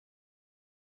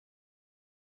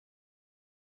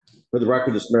For the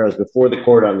record, this matter is before the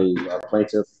court on the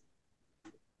plaintiff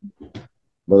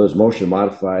mother's motion to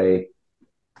modify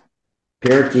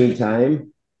parenting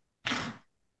time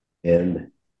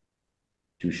and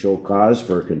to show cause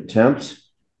for contempt.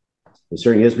 The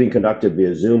hearing is being conducted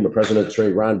via Zoom. The President,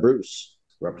 Attorney Ron Bruce,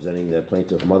 representing the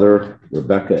plaintiff mother,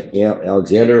 Rebecca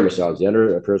Alexander. Ms.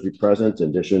 Alexander appears to be present. In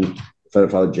addition,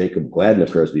 defendant father Jacob Gladden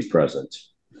appears to be present.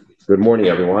 Good morning,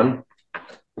 everyone.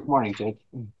 Good morning, Jake.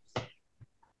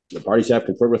 The parties have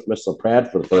conferred with Ms.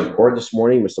 LaPrade for the third court this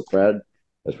morning. Ms. LaPrade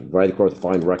has provided the court with the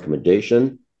following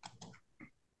recommendation.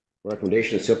 The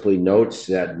recommendation simply notes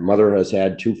that mother has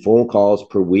had 2 phone calls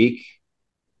per week.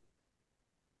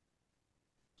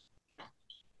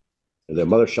 The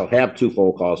mother shall have 2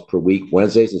 phone calls per week,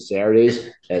 Wednesdays and Saturdays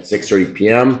at 6:30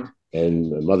 p.m.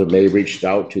 And the mother may have reached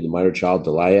out to the minor child,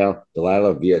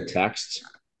 Delilah via text.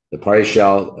 The parties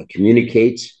shall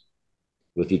communicate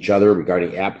with each other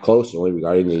regarding app close, only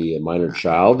regarding the minor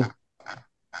child.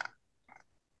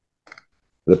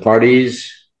 The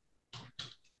parties,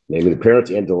 namely the parents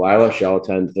and Delilah, shall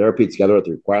attend therapy together at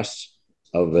the request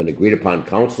of an agreed upon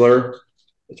counselor.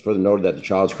 It's further noted that the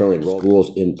child is currently enrolled in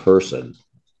schools in person.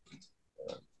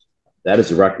 That is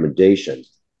the recommendation.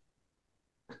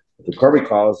 If the court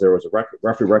recalls, there was a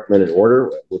roughly recommended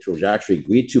order, which was actually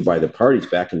agreed to by the parties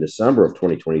back in December of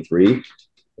 2023,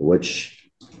 which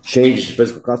changed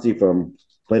physical custody from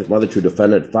plaintiff mother to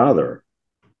defendant father.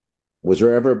 Was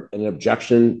there ever an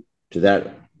objection to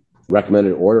that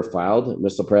recommended order filed,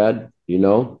 Ms. LaPrade? Do you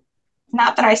know?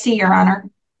 Not that I see, Your Honor.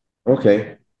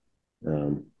 Okay.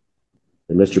 And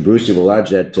Mr. Bruce, you will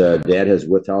allege that dad has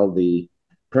withheld the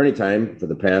parenting time for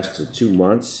the past 2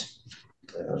 months.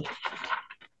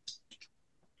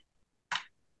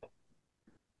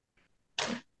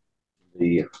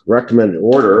 The recommended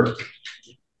order,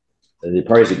 the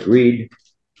parties agreed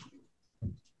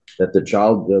that the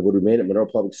child would remain at Monroe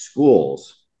Public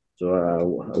Schools. So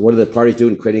what are the parties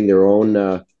doing, creating their own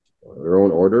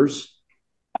orders?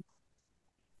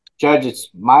 Judge, it's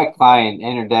my client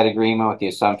entered that agreement with the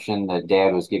assumption that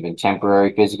dad was given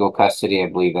temporary physical custody. I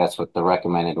believe that's what the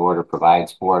recommended order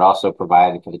provides for. It also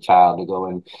provided for the child to go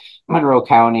in Monroe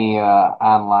County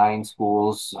online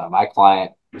schools. My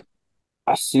client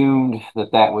assumed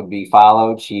that that would be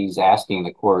followed. She's asking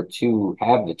the court to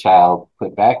have the child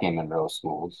put back in Monroe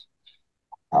schools.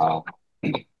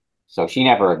 So she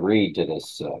never agreed to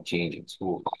this change in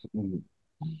school.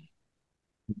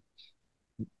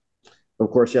 Of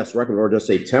course, yes, the record order does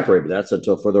say temporary, but that's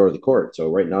until further order of the court.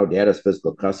 So right now, dad has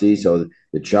physical custody, so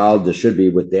the child should be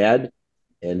with dad,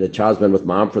 and the child's been with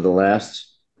mom for the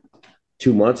last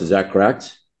 2 months. Is that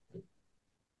correct?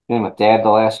 Been with dad the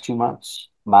last 2 months.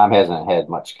 Mom hasn't had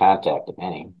much contact, if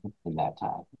any, in that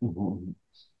time.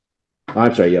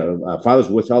 I'm sorry, yeah, father's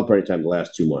withheld parenting time the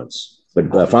last 2 months, but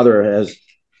father has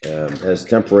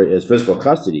physical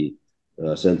custody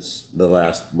since the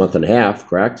last month and a half,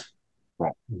 correct?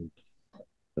 Right.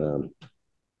 The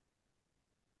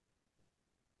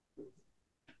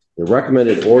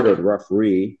recommended order of the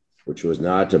referee, which was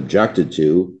not objected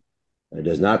to,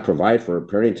 does not provide for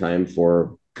parenting time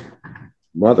for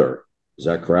mother. Is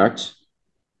that correct?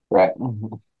 Right.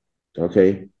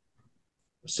 Okay.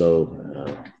 So,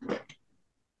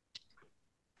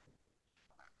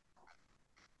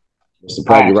 Mr.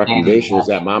 Pratt, your recommendation is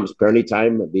that mom's parenting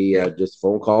time be just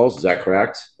phone calls. Is that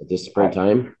correct? At this point in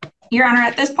time? Your Honor,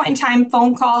 at this point in time,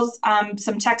 phone calls,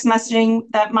 some text messaging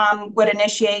that mom would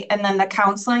initiate, and then the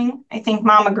counseling. I think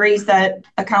mom agrees that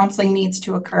the counseling needs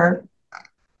to occur.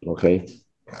 Okay.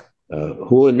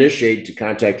 Who will initiate to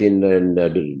contacting and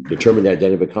determine the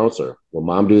identity of a counselor? Will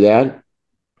mom do that?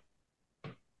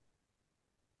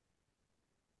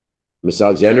 Ms.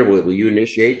 Alexander, will you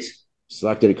initiate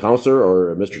selecting a counselor,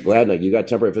 or Mr. Gladden? You got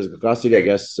temporary physical custody. I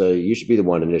guess you should be the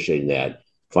one initiating that.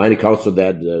 Find a counselor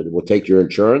that will take your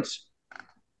insurance.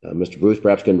 Mr. Bruce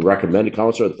perhaps can recommend a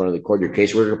counselor at the front of the court. Your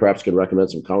caseworker perhaps can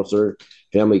recommend some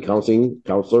family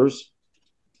counselors.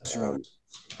 Sure.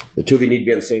 The two of you need to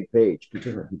be on the same page.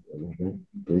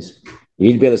 Please. You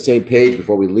need to be on the same page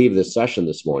before we leave this session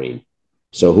this morning.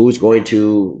 So who's going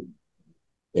to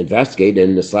investigate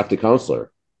and select a counselor?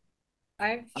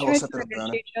 I've tried to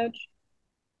initiate, Judge.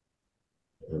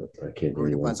 I can't Or we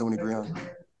hear can you. find someone to agree on.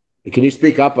 Can you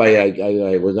speak up?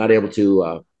 I was not able to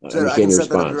So I understand can your set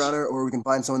that up, response. Your Honor, or we can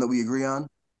find someone that we agree on.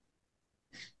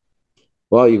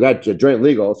 Well, you got joint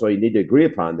legal, so you need to agree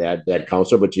upon that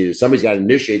counselor, but somebody's got to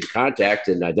initiate the contact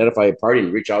and identify a party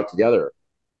and reach out together.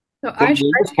 So There's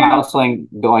counseling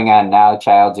going on now.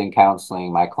 Child's in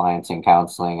counseling. My client's in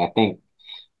counseling. I think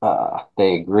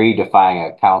they agreed to find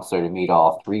a counselor to meet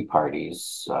all 3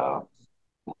 parties. I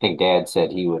think Dad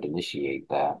said he would initiate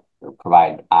that.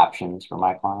 provide options for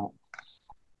my client.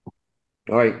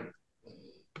 All right.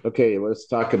 Okay, let's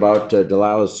talk about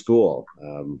Delilah's school.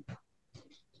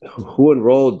 Who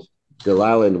enrolled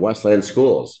Delilah in Westland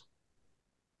schools?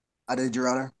 I did, Your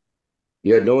Honor.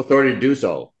 You had no authority to do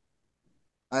so.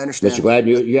 I understand. Mr. Gladden,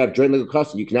 you have joint legal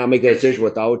custody. You cannot make that decision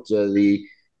without the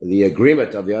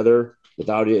agreement of the other,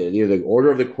 without either the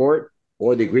order of the court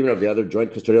or the agreement of the other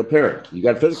joint custodial parent. You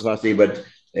got physical custody, but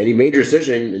any major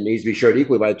decision needs to be shared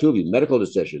equally by the two of you. Medical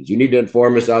decisions. You need to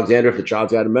inform Ms. Alexander if the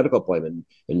child's got a medical appointment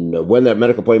and when that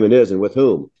medical appointment is and with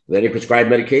whom. Any prescribed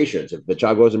medications. If the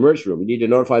child goes to the emergency room, you need to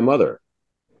notify mother.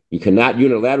 You cannot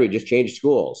unilaterally just change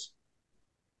schools.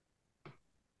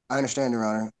 I understand,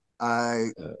 Your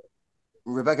Honor.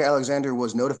 Rebecca Alexander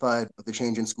was notified of the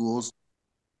change in schools,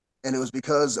 and it was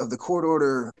because of the court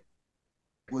order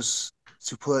was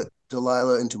to put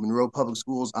Delilah into Monroe Public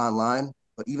Schools online,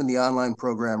 but even the online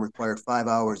program required 5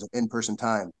 hours of in-person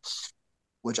time,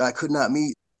 which I could not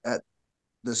meet at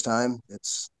this time.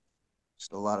 It's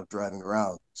just a lot of driving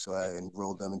around, so I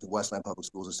enrolled them into Westland Public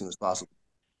Schools as soon as possible.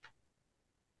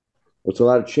 It's a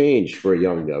lot of change for a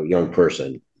young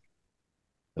person.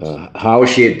 How is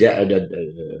she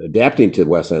adapting to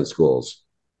Westland schools?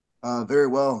 Very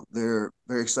well. They're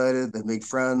very excited. They make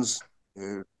friends.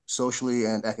 They're socially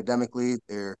and academically.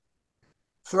 They're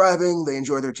thriving. They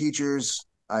enjoy their teachers.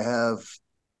 I have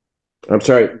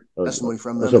testimony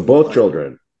from them. So both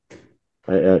children.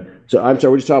 So I'm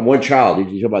sorry, we're just talking one child.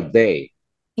 You talk about they.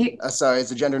 Sorry,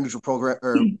 it's a gender neutral program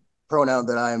or pronoun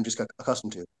that I am just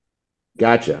accustomed to.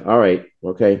 Gotcha. All right.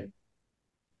 Okay.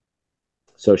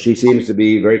 So she seems to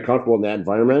be very comfortable in that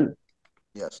environment.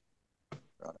 Yes.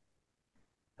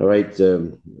 All right.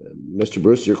 Mr.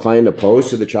 Bruce, your client opposed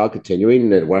to the child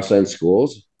continuing at Westland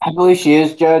schools? I believe she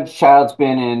is, Judge. Child's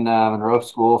been in Monroe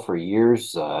School for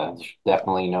years. There's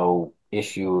definitely no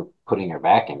issue putting her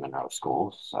back in Monroe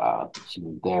schools. She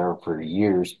was there for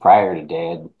years prior to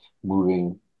Dad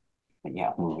moving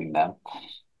them.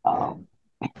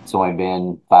 It's only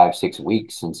been 5-6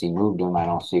 weeks since he moved them. I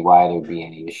don't see why there'd be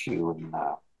any issue in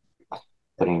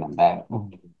putting them back.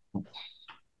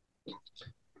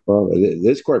 Well,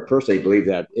 this court personally believes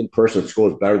that in-person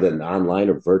school is better than online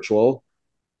or virtual.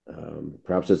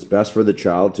 Perhaps it's best for the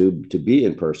child to be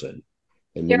in person.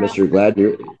 And Mr.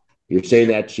 Gladden, you're saying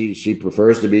that she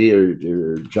prefers to be, or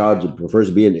your child prefers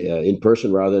to be in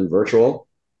person rather than virtual?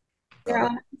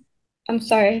 Yeah. I'm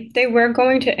sorry. They were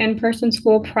going to in-person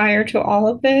school prior to all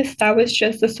of this. That was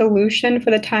just the solution for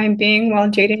the time being while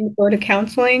Jaden would go to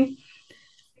counseling.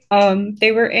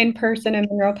 They were in person in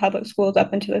Monroe Public Schools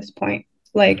up until this point.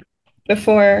 Like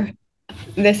before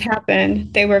this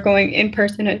happened, they were going in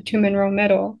person to Monroe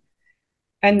Middle.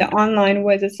 And the online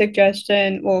was a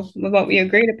suggestion, well, what we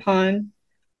agreed upon,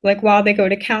 like while they go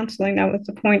to counseling, that was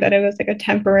the point, that it was like a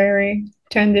temporary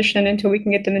transition until we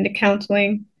can get them into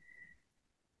counseling.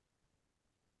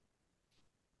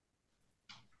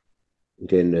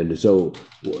 Okay, and so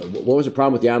what was the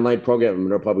problem with the online program in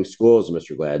Monroe Public Schools,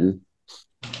 Mr. Gladden?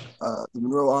 The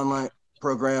Monroe online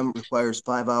program requires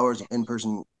 5 hours of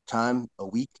in-person time a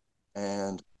week,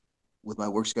 and with my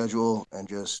work schedule and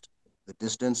just the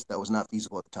distance, that was not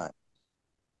feasible at the time.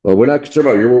 Well, we're not concerned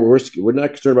about your work. We're not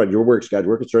concerned about your work schedule.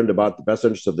 We're concerned about the best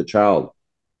interest of the child.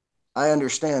 I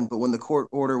understand, but when the court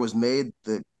order was made,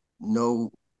 that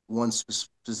no one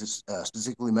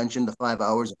specifically mentioned the 5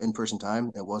 hours of in-person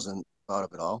time, it wasn't thought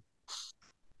of at all.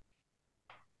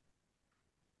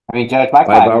 I mean, Judge, my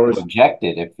client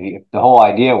objected if the whole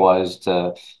idea was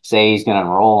to say he's going to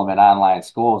enroll him in online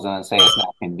schools and then say it's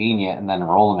not convenient and then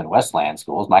enroll him in Westland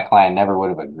schools. My client never would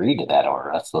have agreed to that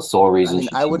order. That's the sole reason. I mean,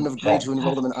 I wouldn't have agreed to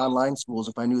enroll them in online schools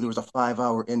if I knew there was a 5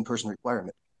 hour in-person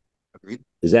requirement. Agreed?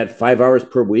 Is that 5 hours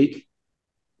per week?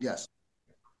 Yes.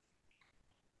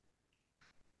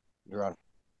 You're on.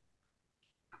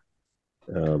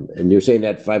 And you're saying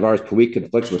that 5 hours per week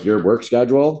conflicts with your work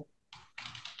schedule?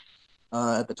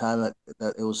 At the time that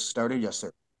it was started, yes,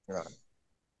 sir. Your Honor.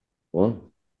 Well,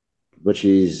 but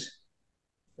she's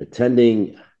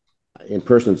attending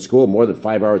in-person school more than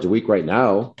 5 hours a week right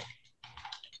now.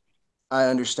 I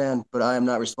understand, but I am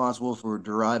not responsible for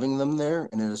driving them there,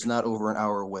 and it is not over an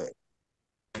hour away.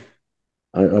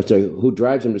 So who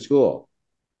drives them to school?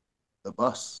 The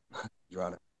bus, Your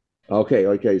Honor.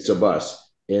 Okay, so bus.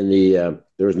 And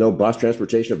there was no bus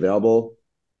transportation available.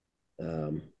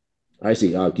 I see.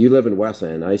 You live in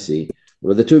Westland. I see.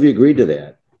 Well, the two of you agreed to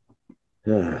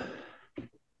that.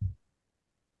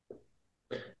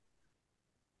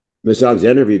 Ms.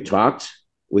 Alexander, have you talked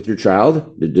with your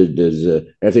child? Does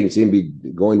everything seem to be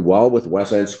going well with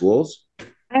Westland schools?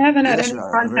 I haven't had any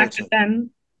contact with them.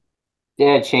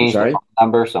 Dad changed the phone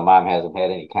number, so mom hasn't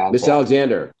had any contact. Miss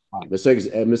Alexander,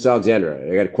 Miss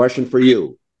Alexander, I got a question for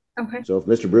you. Okay. So if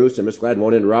Mr. Bruce and Miss Gladden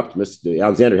won't interrupt, Mr.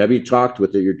 Alexander, have you talked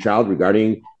with your child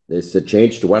regarding this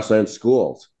change to Westland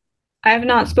schools? I have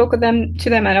not spoken to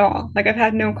them at all. Like I've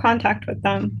had no contact with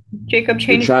them. Jacob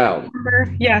changed your child.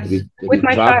 Number. Yes, have you my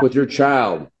talked child. With your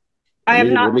child? I have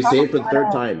not. Let me say it for the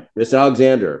third time. Miss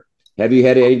Alexander, have you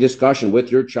had any discussion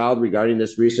with your child regarding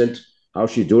this recent, how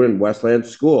she's doing in Westland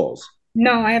schools?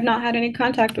 No, I have not had any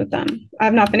contact with them. I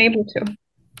have not been able to.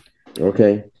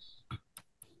 Okay.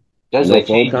 They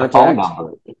changed the phone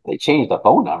number. They changed the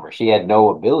phone number. She had no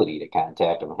ability to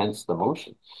contact him, hence the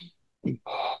motion.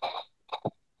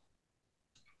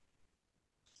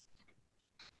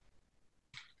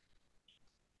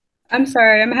 I'm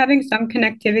sorry, I'm having some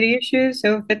connectivity issues.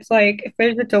 So if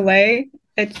there's a delay,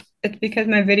 it's because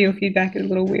my video feedback is a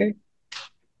little weird.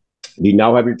 Do you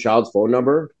now have your child's phone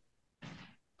number?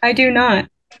 I do not.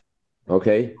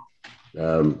 Okay.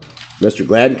 Mr.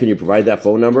 Gladden, can you provide that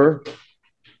phone number?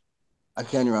 I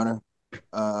can, Your Honor.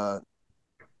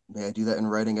 May I do that in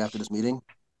writing after this meeting?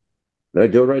 I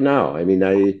do it right now. I mean,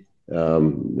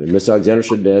 Miss Alexander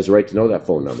has the right to know that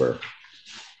phone number.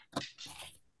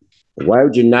 Why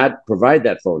would you not provide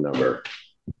that phone number?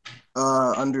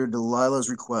 Under Delilah's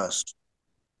request.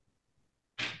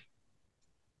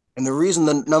 And the reason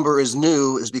the number is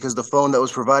new is because the phone that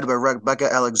was provided by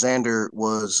Rebecca Alexander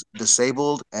was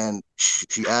disabled and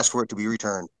she asked for it to be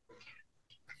returned.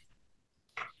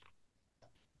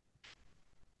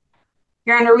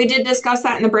 Your Honor, we did discuss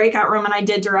that in the breakout room, and I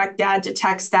did direct Dad to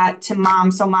text that to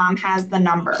Mom, so Mom has the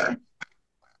number.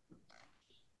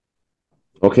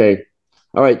 Okay.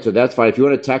 All right, so that's fine. If you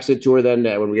want to text it to her then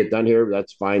when we get done here,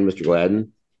 that's fine, Mr.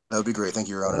 Gladden. That would be great. Thank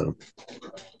you, Your Honor.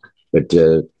 But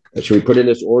should we put in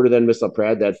this order then, Ms.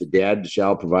 LaPrade, that the dad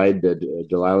shall provide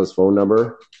Delilah's phone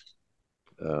number?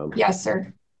 Yes,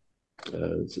 sir.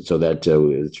 So that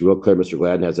it's real clear Mr.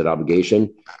 Gladden has that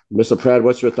obligation. Ms. LaPrade,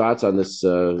 what's your thoughts on this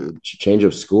change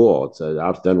of school? It's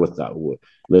outdone with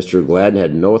Mr. Gladden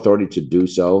had no authority to do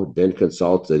so, didn't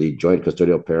consult the joint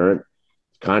custodial parent,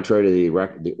 contrary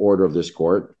to the order of this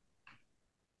court.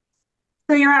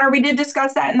 So, Your Honor, we did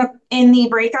discuss that in the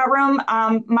breakout room.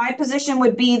 My position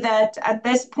would be that at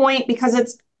this point, because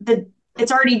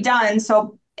it's already done.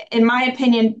 So, in my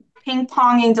opinion,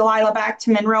 ping-ponging Delilah back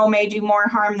to Monroe may do more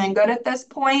harm than good at this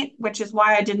point, which is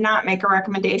why I did not make a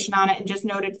recommendation on it and just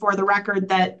noted for the record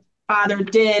that father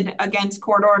did, against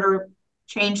court order,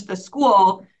 change the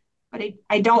school. But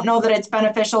I don't know that it's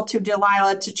beneficial to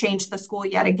Delilah to change the school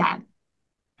yet again.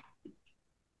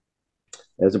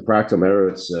 As a practical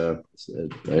matter,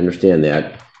 I understand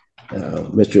that.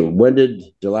 When did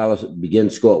Delilah begin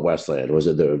school at Westland? Was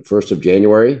it the 1st of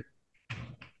January?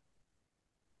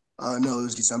 No, it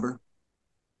was December.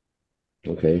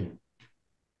 Okay.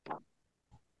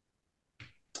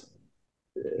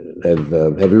 Have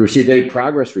you received any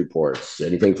progress reports?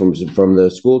 Anything from the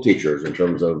school teachers in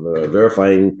terms of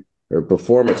verifying her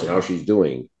performance and how she's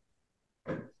doing?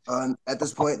 At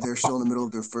this point, they're still in the middle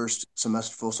of their first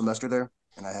full semester there,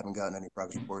 and I haven't gotten any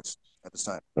progress reports at this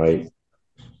time. All right.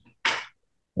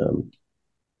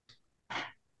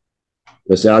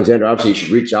 Ms. Alexander, obviously you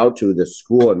should reach out to the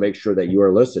school and make sure that you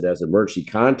are listed as emergency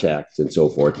contacts and so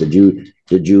forth. Did you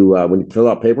when you fill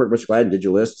out paperwork, Mr. Gladden, did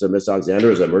you list Ms. Alexander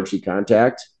as an emergency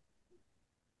contact?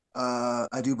 I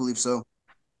do believe so.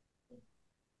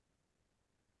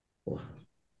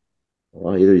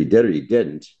 Well, either you did or you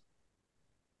didn't.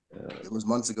 It was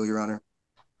months ago, Your Honor.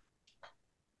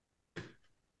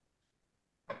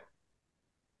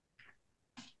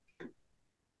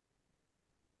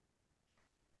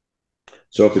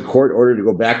 So if the court ordered to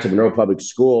go back to Monroe Public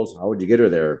Schools, how would you get her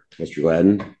there, Mr.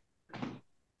 Gladden?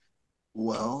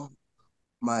 Well,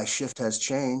 my shift has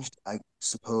changed. I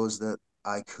suppose that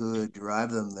I could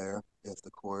drive them there if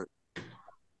the court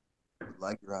would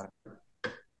like, Your Honor.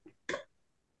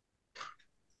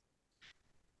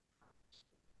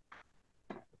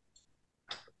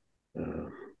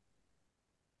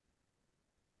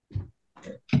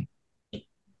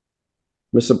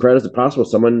 Mr. Pratt, is it possible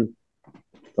someone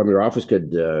from your office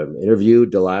could interview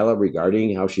Delilah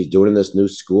regarding how she's doing in this new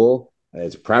school?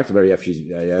 It's practical. If I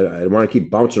don't want to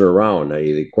keep bouncing her around.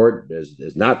 The court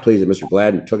is not pleased that Mr.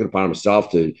 Gladden took it upon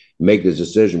himself to make this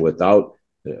decision without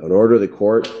an order of the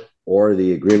court or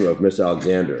the agreement of Miss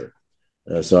Alexander.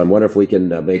 So I'm wondering if we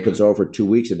can make this over for 2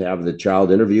 weeks and have the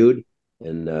child interviewed.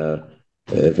 And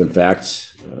if in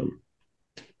fact,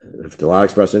 if Delilah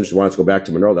expressed interest and wants to go back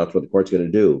to Monroe, that's what the court's going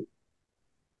to do.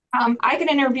 I can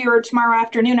interview her tomorrow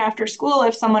afternoon after school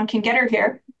if someone can get her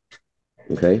here.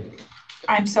 Okay.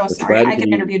 I'm so sorry. I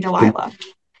can interview Delilah.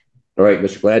 All right,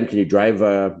 Mr. Gladden, can you drive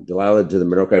Delilah to the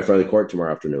Monroe County Friendly Court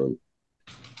tomorrow afternoon?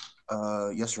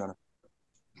 Yes, Your Honor.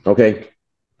 Okay.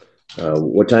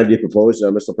 What time do you propose,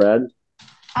 Ms. LaPrade?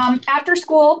 After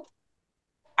school.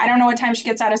 I don't know what time she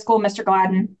gets out of school, Mr.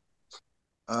 Gladden.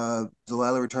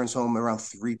 Delilah returns home around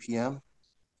 3 p.m.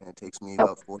 and it takes me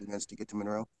about 40 minutes to get to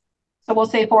Monroe. So we'll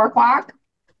say 4 o'clock?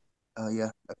 Yeah,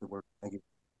 that could work. Thank you.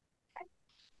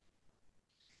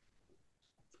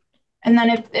 And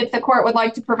then if the court would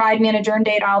like to provide me an adjourn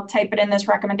date, I'll type it in this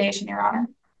recommendation, Your Honor.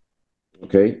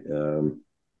 Okay.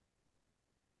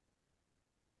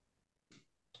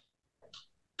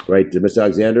 Right, Mr.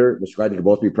 Alexander, Mr. Gladden will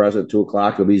both be present at 2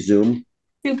 o'clock. It'll be Zoom.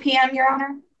 2 p.m., Your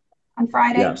Honor, on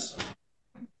Friday? Yes.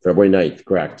 February 9th,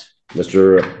 correct.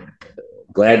 Mr.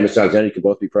 Gladden, Mr. Alexander, you can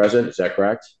both be present. Is that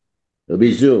correct? It'll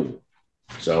be Zoom.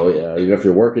 So even if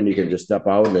you're working, you can just step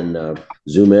out and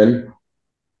Zoom in.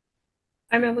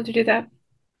 I'm able to do that.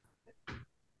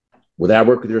 Will that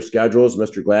work with your schedules,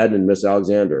 Mr. Gladden and Ms.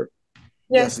 Alexander?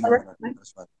 Yes,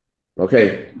 That's fine.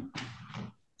 Okay.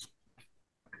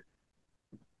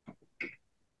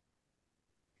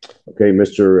 Okay,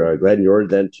 Mr. Gladden, you're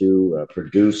then to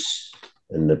produce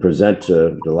and present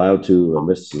Delilah to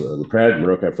Ms. LaPrade,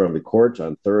 Monroe County Friendly Court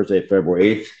on Thursday,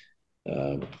 February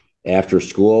 8th, after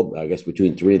school, I guess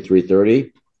between 3 and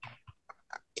 3:30.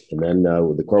 And then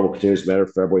the court will continue this matter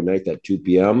February 9th at 2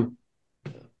 p.m.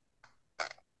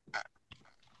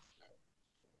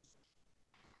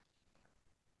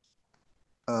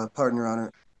 Pardon, Your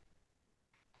Honor.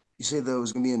 You say there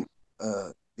was going to be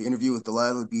the interview with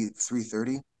Delilah would be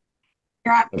 3:30?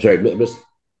 I'm sorry,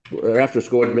 after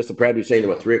school, Mr. Pratt, you're saying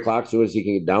about 3 o'clock, as soon as he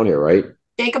can get down here, right?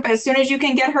 Jacob, as soon as you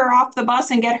can get her off the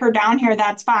bus and get her down here,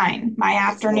 that's fine. My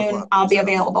afternoon, I'll be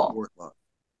available. 4 o'clock.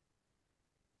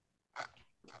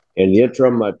 In the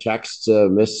interim, text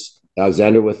Miss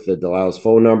Alexander with Delilah's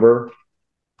phone number.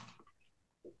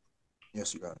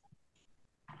 Yes, Your Honor.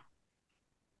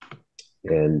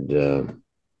 And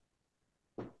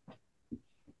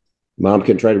Mom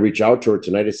can try to reach out to her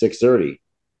tonight at 6:30.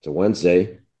 It's a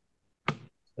Wednesday.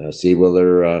 See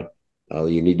whether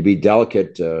you need to be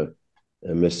delicate,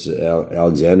 Miss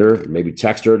Alexander. Maybe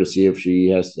text her to see if she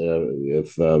has,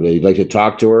 if they'd like to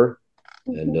talk to her,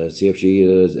 and see if she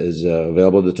is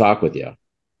available to talk with you.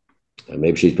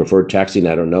 Maybe she's preferred texting.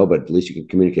 I don't know, but at least you can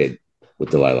communicate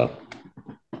with Delilah.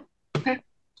 Okay.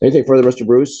 Anything further, Mr.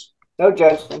 Bruce? No,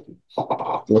 Judge. Thank you.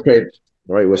 Okay.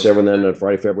 All right. We'll see everyone then on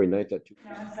Friday, February 9th at 2.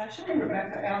 Now in session,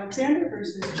 Rebecca Alexander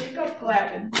versus Jacob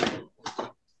Gladden.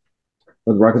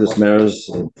 For the record, this matter is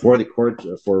before the court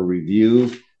for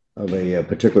review of a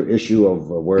particular issue of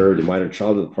where the minor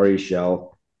child of the party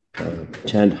shall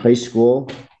attend high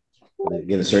school.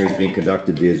 Again, the hearing is being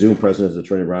conducted via Zoom. President is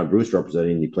Attorney Ron Bruce,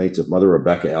 representing the plaintiff mother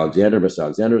Rebecca Alexander. Ms.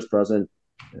 Alexander is present,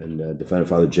 and defendant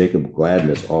father Jacob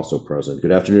Gladden is also present.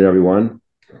 Good afternoon, everyone.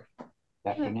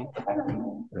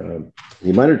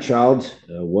 The minor child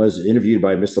was interviewed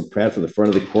by Ms. LaPrade from the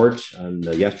front of the court on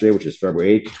yesterday, which is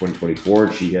February 8th,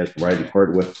 2024. She has provided the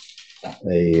court with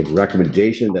a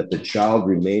recommendation that the child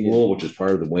remain in school, which is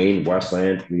part of the Wayne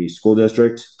Westland Community School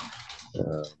District.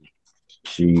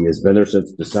 She has been there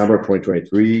since December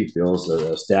 2023, feels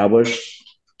established,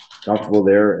 comfortable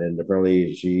there, and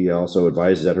apparently she also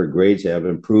advises that her grades have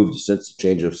improved since the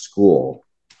change of school.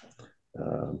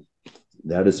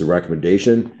 That is the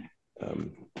recommendation.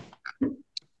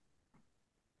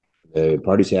 The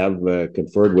parties have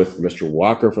conferred with Mr.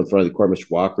 Walker from the front of the court. Mr.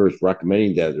 Walker is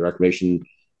recommending that the recommendation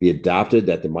be adopted,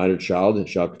 that the minor child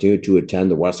shall continue to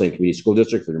attend the Westland Community School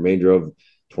District for the remainder of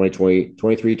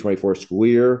 2023-24 school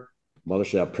year. Mother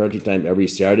shall have parenting time every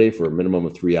Saturday for a minimum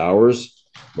of 3 hours.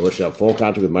 Mother shall have full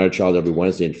contact with minor child every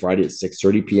Wednesday and Friday at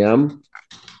 6:30 p.m.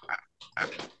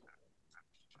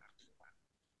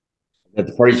 That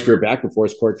the parties appear back before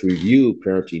this court to review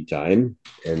parenting time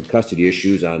and custody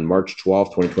issues on March 12,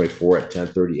 2024 at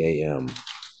 10:30 a.m.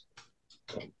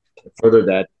 Further,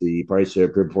 that the parties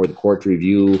appear before the court to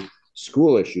review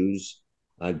school issues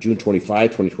on June 25,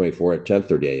 2024 at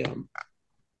 10:30 a.m.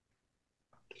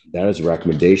 That is a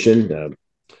recommendation.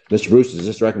 Mr. Bruce, is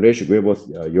this recommendation agreeable with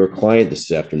your client this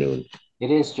afternoon?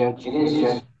 It is, Judge. It is,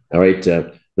 Judge. All right.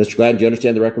 Mr. Gladden, do you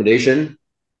understand the recommendation?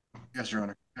 Yes, Your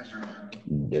Honor. Yes, Your Honor.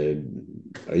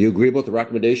 Are you agreeable with the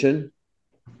recommendation?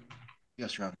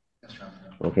 Yes, Your Honor. Yes, Your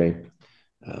Honor. Okay.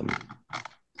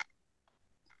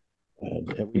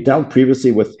 Have we dealt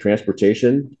previously with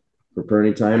transportation for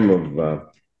parenting time of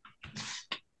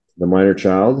the minor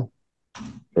child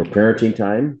or parenting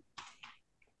time?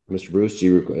 Mr. Bruce,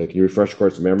 can you refresh the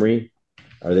court's memory?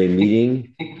 Are they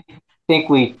meeting? I think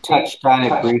we touched on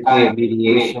it briefly at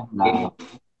mediation. I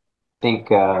think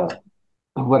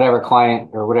whatever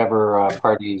client or whatever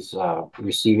parties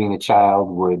receiving the child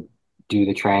would do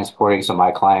the transporting. So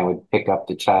my client would pick up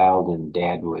the child and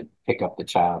dad would pick up the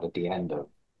child at the end of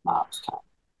mom's time.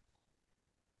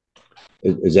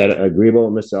 Is that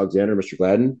agreeable, Ms. Alexander, Mr.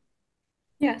 Gladden?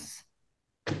 Yes.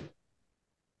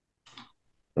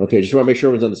 Okay, just want to make sure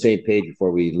everyone's on the same page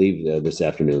before we leave this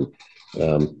afternoon.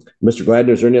 Mr.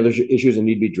 Gladden, is there any other issues that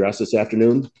need to be addressed this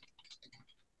afternoon?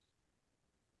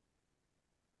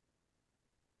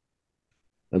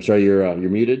 I'm sorry, you're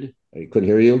muted. I couldn't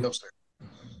hear you. No, sir.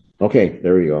 Okay,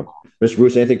 there we go. Mr.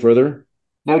 Bruce, anything further?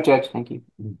 No, Judge, thank you.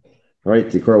 All right,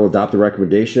 the court will adopt the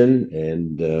recommendation,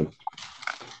 and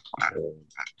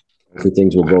hopefully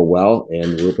things will go well.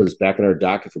 And we'll put this back in our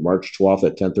docket for March 12th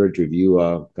at 10:30 to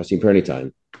review custody and parenting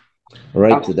time. All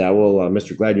right, so that will,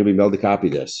 Mr. Gladden, you'll be mailed a copy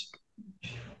of this.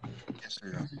 Yes,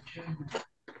 sir.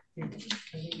 All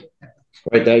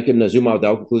right, that you can zoom out. That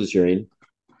will conclude this hearing.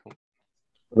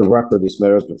 For the record, this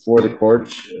matter is before the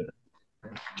court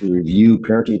to review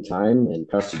parenting time and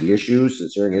custody issues.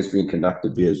 This hearing is being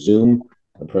conducted via Zoom.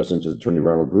 The President is Attorney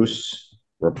Ronald Bruce,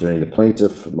 representing the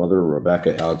plaintiff, Mother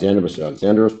Rebecca Alexander. Mr.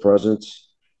 Alexander is present.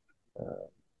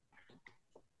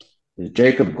 Is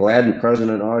Jacob Gladden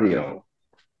present in audio?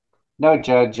 No,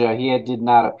 Judge, he did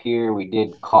not appear. We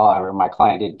did call, or my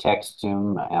client did text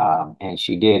him, and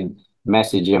she did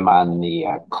message him on the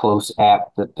Close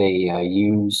app that they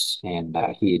use, and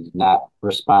he did not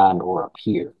respond or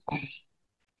appear.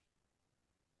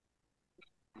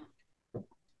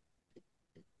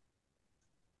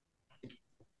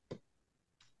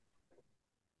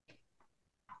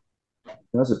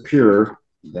 It does appear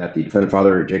that the defendant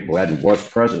father, Jacob Gladden, was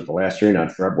present at the last hearing on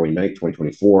February 9th,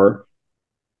 2024.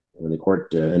 When the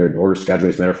court entered an order scheduling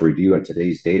this matter for review on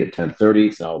today's date at 10:30,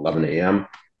 it's now 11 a.m.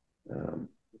 The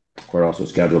court also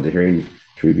scheduled the hearing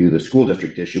to review the school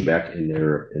district issue back in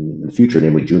the future,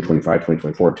 namely June 25,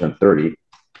 2024, 10:30.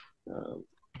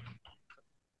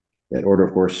 That order,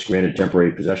 of course, granted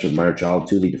temporary possession of minor child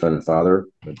to the defendant father,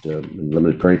 but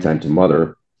limited parenting time to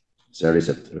mother, Saturdays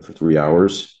for 3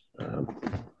 hours.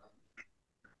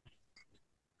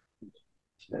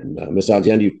 And Ms.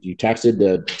 Alexander, you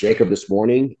texted Jacob this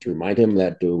morning to remind him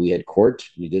that we had court.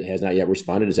 He has not yet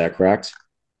responded. Is that correct?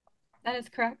 That is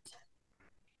correct.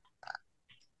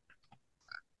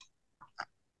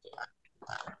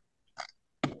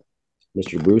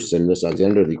 Mr. Bruce and Ms.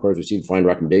 Alexander, the court has received a fine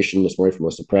recommendation this morning from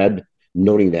Melissa Pred,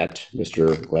 noting that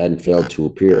Mr. Gladden failed to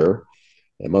appear.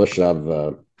 The mother should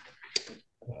have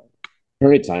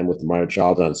parenting time with the minor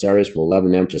child on Saturdays from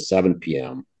 11 a.m. to 7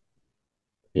 p.m.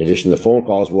 In addition, the phone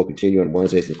calls will continue on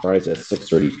Wednesdays and Fridays at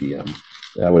 6:30 p.m.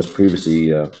 That was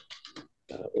previously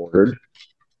ordered.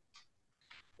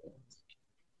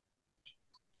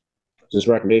 Is this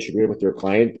recommendation agreed with your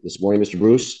client this morning, Mr.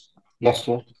 Bruce? Yes,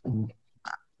 sir.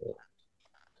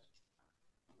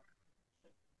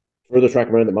 Further, it's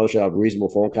recommended that mother shall have reasonable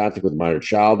phone contact with the minor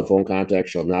child. The phone contact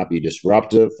shall not be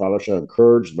disruptive. Father shall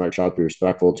encourage the minor child to be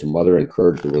respectful to mother and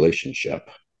encourage the relationship.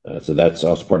 So that's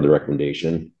also part of the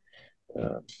recommendation.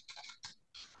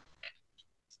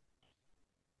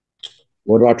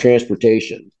 What about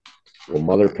transportation? Will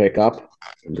mother pick up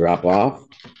and drop off?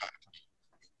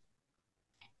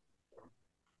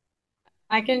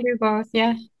 I can do both,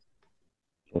 yeah.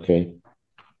 Okay.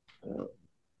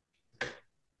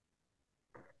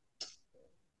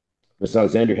 Ms.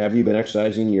 Alexander, have you been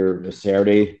exercising your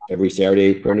every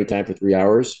Saturday parenting time for 3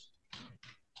 hours?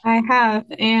 I have,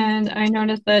 and I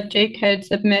noticed that Jake had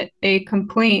submit a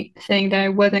complaint saying that I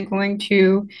wasn't going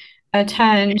to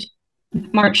attend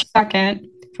March 2nd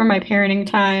for my parenting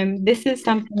time. This is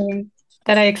something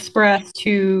that I expressed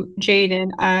to Jaden.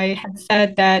 I had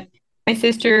said that my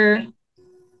sister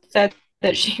said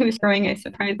that she was throwing a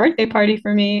surprise birthday party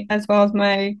for me, as well as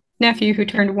my nephew who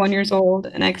turned 1 year old.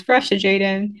 And I expressed to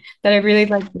Jaden that I really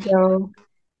like to go.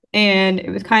 And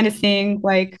it was kind of seeing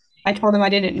like I told him I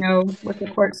didn't know with the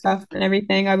court stuff and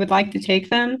everything. I would like to take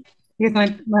them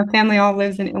because my family all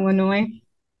lives in Illinois.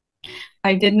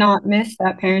 I did not miss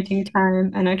that parenting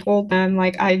time, and I told them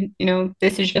like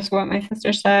this is just what my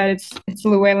sister said. It's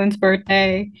Llewellyn's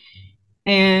birthday,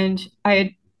 and I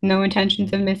had no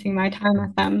intentions of missing my time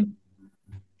with them.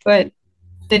 But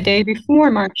the day before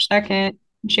March 2nd,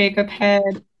 Jacob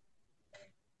had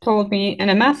told me in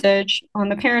a message on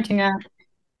the parenting app,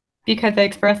 because I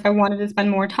expressed I wanted to spend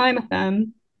more time with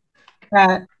them,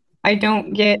 that I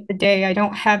don't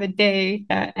have a day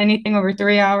that anything over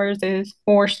 3 hours is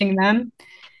forcing them,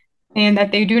 and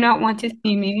that they do not want to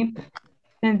see me.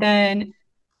 And then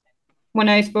when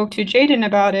I spoke to Jaden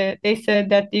about it, they said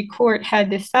that the court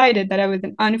had decided that I was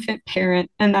an unfit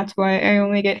parent, and that's why I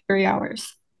only get 3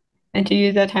 hours, and to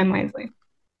use that time wisely.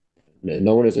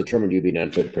 No one has determined you to be an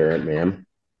unfit parent, ma'am.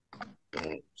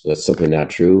 So that's simply not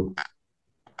true.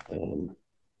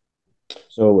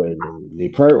 So in the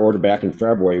prior order back in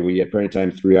February, we had parenting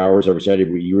time 3 hours every Saturday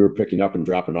where you were picking up and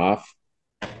dropping off.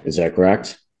 Is that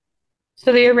correct?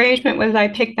 So the arrangement was I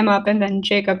picked them up and then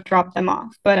Jacob dropped them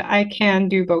off, but I can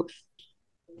do both.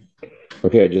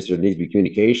 Okay, just there needs to be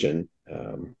communication.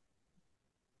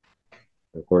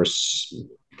 Of course,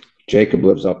 Jacob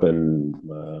lives up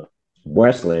in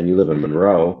Westland. You live in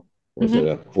Monroe. Was it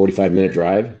a 45-minute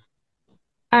drive?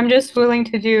 I'm just willing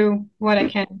to do what I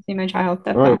can to see my child.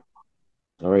 That's all.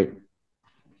 All right.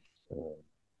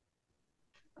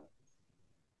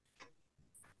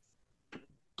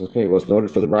 Okay, well, it's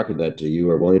noted for the record that you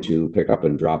are willing to pick up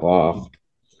and drop off.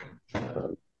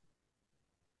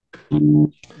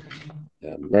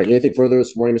 Right, anything further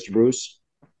this morning, Mr. Bruce?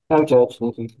 No, Judge.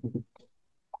 Thank you.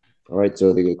 All right,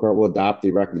 so the court will adopt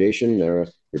the recommendation. Your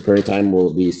parenting time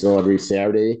will be still every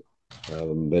Saturday,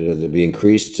 but it'll be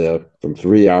increased from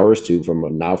 3 hours to from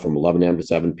 11 a.m. to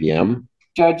 7 p.m.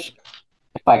 Judge,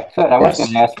 if I could, I was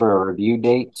going to ask for a review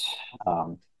date.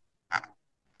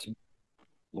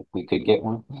 If we could get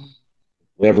one.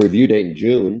 We have a review date in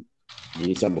June. You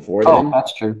need something before then? Oh,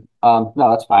 that's true. No,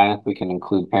 that's fine. If we can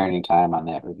include parenting time on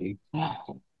that review.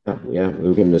 Yeah,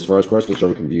 we can, as far as questions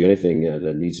concerned, we can view anything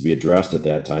that needs to be addressed at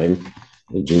that time,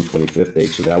 the June 25th date.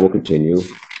 So that will continue.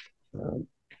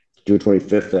 June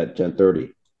 25th at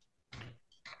 10:30.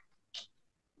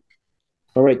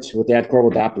 All right, with that, court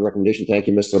will adopt the recommendation. Thank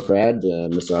you, Mr. Pratt,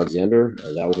 Mr. Alexander.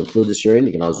 That will conclude this hearing.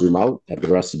 You can all zoom out. Have the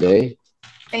rest of the day.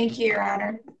 Thank you, Your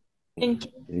Honor. Thank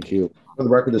you. Thank you. For the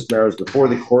record, this matter is before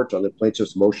the court on the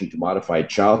plaintiff's motion to modify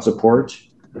child support.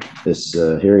 This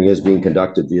hearing is being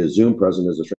conducted via Zoom. Present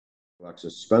is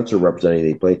Alexis Spencer, representing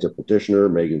the plaintiff petitioner,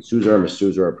 Megan Suzar. Ms.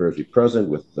 Suzar appears to be present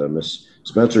with Ms.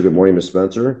 Spencer. Good morning, Ms.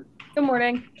 Spencer. Good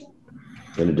morning.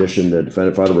 In addition, the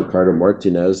defendant father, Ricardo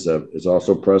Martinez, is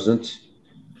also present.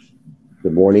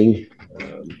 Good morning.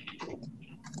 Good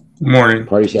morning.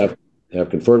 Parties have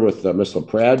conferred with Ms.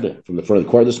 LaPrade from the front of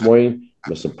the court this morning.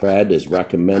 Ms. LaPrade is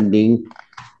recommending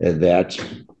that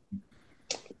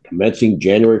commencing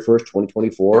January 1st,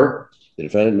 2024, the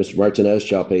defendant, Mr. Martinez,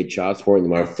 shall pay child support in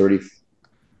the amount of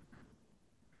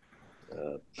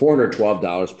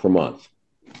 $412 per month.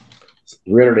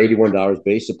 $381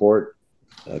 base support,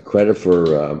 credit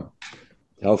for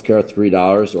healthcare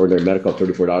 $3, ordinary medical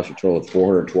 $34, for a total of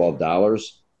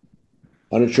 $412.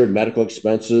 Uninsured medical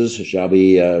expenses shall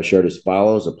be shared as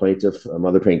follows: a plaintiff, a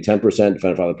mother paying 10%,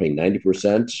 defendant father paying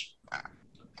 90%,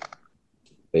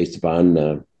 based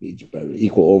upon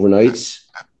equal overnights.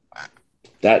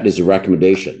 That is a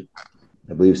recommendation.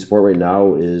 I believe support right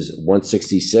now is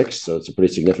 $166, so it's a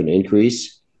pretty significant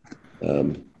increase.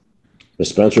 Ms.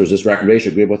 Spencer, is this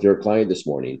recommendation agreeable with your client this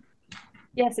morning?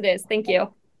 Yes, it is. Thank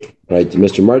you. Right,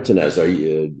 Mr. Martinez, do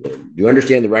you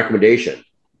understand the recommendation?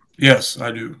 Yes,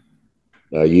 I do.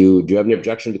 Do you have any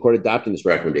objection to the court adopting this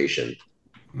recommendation?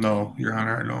 No, Your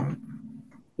Honor, I don't.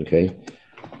 Okay.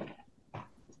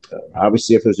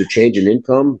 Obviously, if there's a change in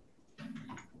income,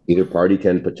 either party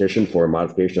can petition for a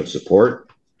modification of support.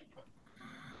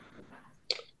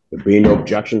 There being no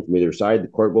objection from either side, the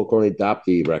court will currently adopt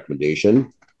the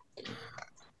recommendation.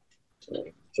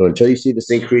 So until you see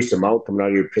this increased amount coming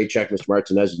out of your paycheck, Mr.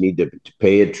 Martinez, you need to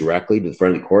pay it directly to the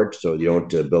front of the court so you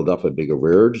don't build up a big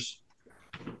arrears.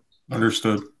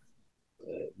 Understood.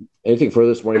 Anything further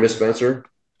this morning, Ms. Spencer?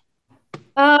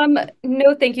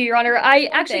 No, thank you, Your Honor.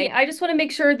 I just want to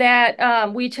make sure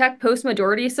that we check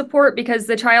post-majority support because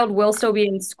the child will still be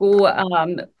in school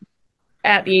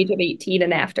at the age of 18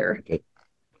 and after. Okay.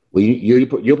 Well,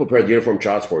 you'll prepare the uniform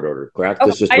child support order, correct? Okay,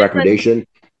 this is just a recommendation?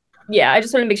 Yeah, I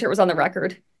just wanted to make sure it was on the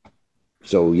record.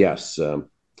 So, yes,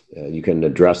 you can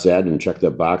address that and check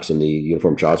the box in the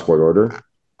uniform child support order.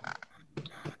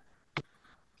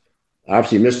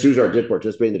 Obviously, Ms. Suzar did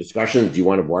participate in the discussion. Do you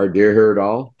want to voir dire here at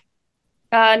all?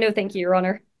 No, thank you, Your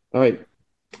Honor. All right.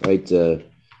 Thank you,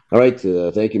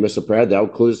 Mr. Pratt. That will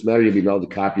conclude this matter. You'll be mailed a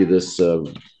copy of this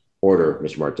order,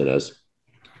 Mr. Martinez.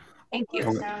 Thank you.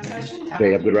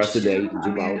 Okay, have a good rest of the day. You can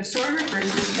zoom out.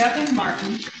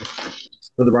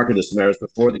 For the record, this matter is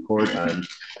before the court on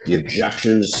the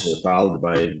objections filed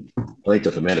by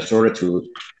plaintiff Amanda Sorta to,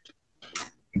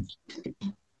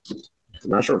 I'm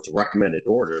not sure if it's a recommended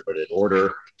order, but an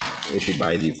order issued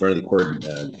by the front of the court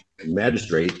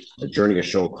magistrate adjourning a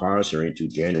show cause hearing to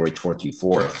January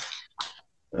 24th,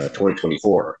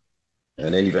 2024.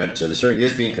 In any event, this hearing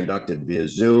is being conducted via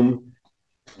Zoom.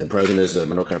 The president is the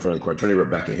Monroe County front of the court attorney,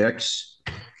 Rebecca Hicks.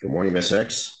 Good morning, Ms.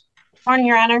 Hicks. Morning,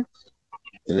 Your Honor.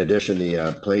 In addition,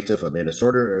 the plaintiff, Amanda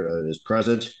Sorter, is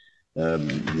present.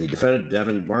 The defendant,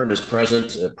 Devin Martin, is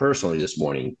present personally this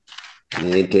morning. He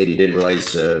indicated he didn't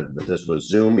realize that this was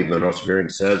Zoom, even though notice of hearing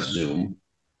says Zoom.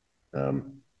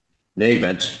 In any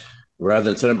event, rather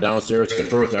than send him downstairs to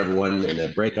confer with everyone in a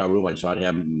breakout room, I just thought to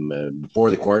have him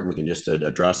before the court, and we can just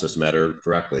address this matter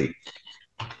correctly.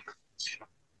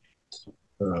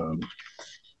 The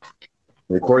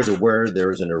court is aware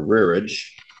there is an arrearage.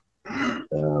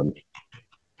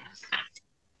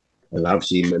 And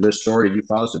obviously, Ms. Story, did you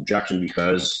file this objection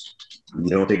because you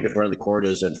don't think the front of the court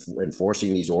is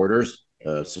enforcing these orders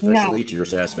sufficiently to your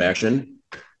satisfaction?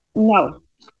 No.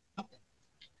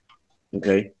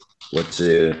 Okay. What's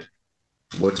the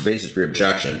basis for your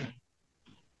objection?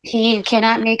 He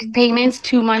cannot make payments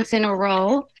 2 months in a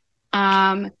row.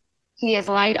 He has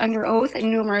lied under oath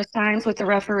numerous times with the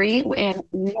referee, and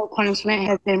no punishment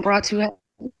has been brought to him.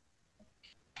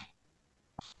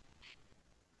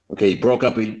 Okay, you broke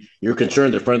up. You're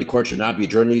concerned the front of the court should not be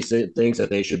adjourning these things, that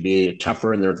they should be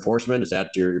tougher in their enforcement. Is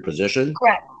that your position?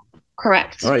 Correct.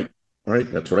 Correct. All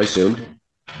right. That's what I assumed.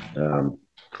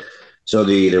 So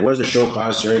there was a show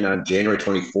cause hearing on January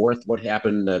 24th. What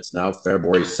happened? That's now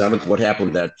February 7th. What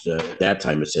happened that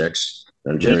time of 6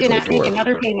 on January 24th? He did not make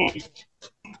another payment.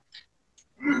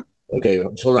 Okay,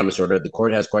 hold on, Ms. Order. The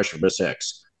court has a question for Ms.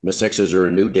 Hicks. Ms. Hicks, is there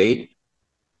a new date?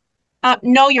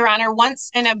 No, Your Honor.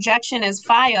 Once an objection is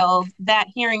filed, that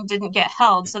hearing didn't get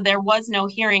held. So there was no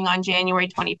hearing on January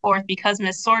 24th because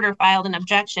Ms. Sorter filed an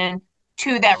objection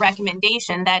to that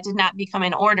recommendation. That did not become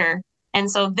an order. And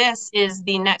so this is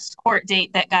the next court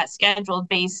date that got scheduled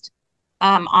based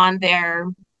on their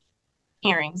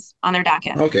hearings, on their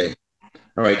docket. Okay.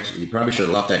 All right. You probably should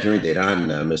have left that hearing date on,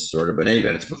 Ms. Sorter, but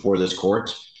anyway, it's before this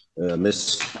court.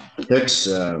 Ms. Hicks,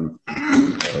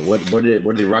 what did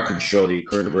the records show the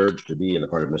current arrears to be in the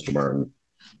part of Mr. Martin?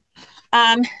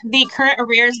 The current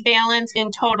arrears balance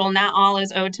in total, not all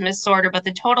is owed to Ms. Sorter, but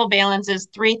the total balance is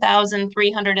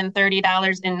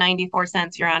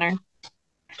 $3,330.94, Your Honor.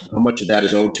 How much of that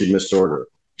is owed to Ms. Sorter?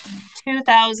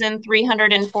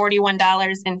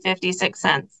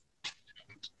 $2,341.56.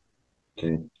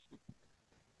 Okay.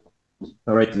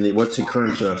 All right. Then what's the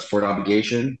current support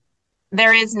obligation?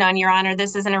 There is none, Your Honor.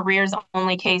 This is an arrears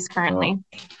only case currently.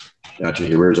 Oh, gotcha.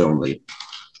 Arrears only.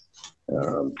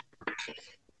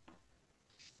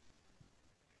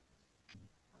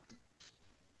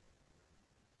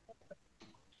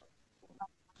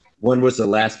 When was the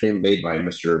last payment made by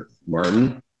Mr.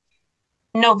 Martin?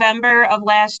 November of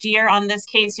last year on this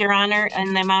case, Your Honor,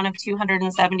 in the amount of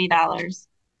 $270.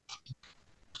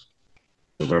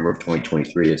 November of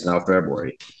 2023. It's now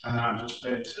February. All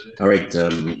right,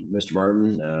 Mr.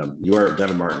 Martin, you are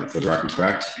Devin Martin for the record,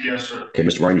 correct? Yes, sir. Okay,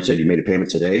 Mr. Martin, you said you made a payment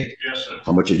today? Yes, sir.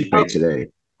 How much did you pay today?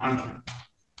 $100.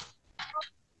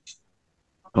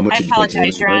 How much I did you pay today,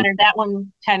 apologize, Your Honor. That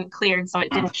one hadn't cleared, so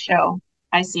it didn't show.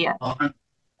 I see it.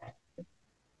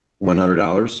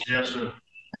 $100? Yes, sir.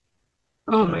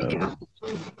 Oh my God.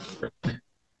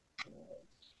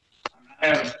 I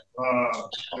have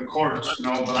the courts,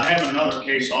 but I have another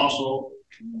case also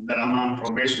that I'm on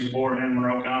probation for in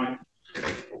Monroe County.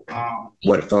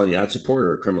 What, a felony on support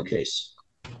or a criminal case?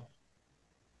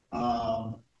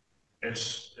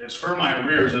 It's for my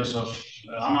arrears.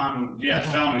 I'm on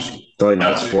felony. Felony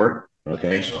on support?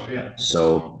 Okay. So, yeah.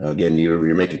 So again,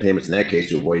 you're making payments in that case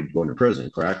to avoid going to prison,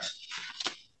 correct?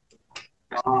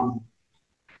 I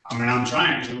mean, I'm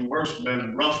trying to. Work's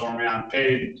been rough for me. I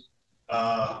paid.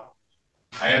 I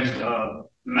had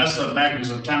messed up back in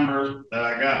September that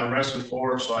I got arrested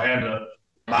for, so I had to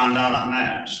bond out on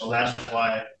that. So that's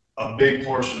why a big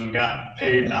portion got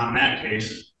paid on that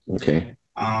case. Okay.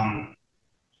 And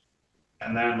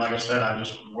then, like I said,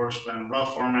 work's been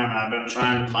rough for me, and I've been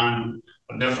trying to find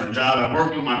a different job. I've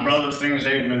worked with my brother. Things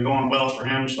ain't been going well for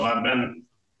him, so I've been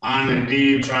on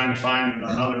Indeed trying to find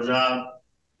another job.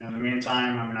 In the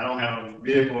meantime, I mean, I don't have a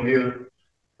vehicle either,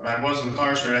 but I was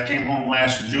incarcerated. I came home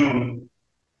last June.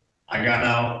 I got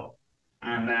out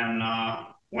and then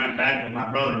went back with my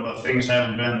brother, but things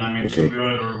haven't been, too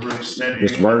good or really steady.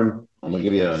 Mr. Martin, I'm going to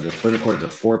give you the Twitter court is a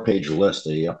 4-page list.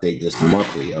 They update this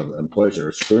monthly of employees that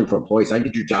are screwing for employees. I can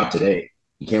get your job today.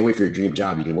 You can't wait for your dream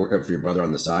job. You can work up for your brother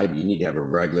on the side. You need to have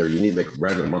you need to make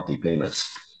regular monthly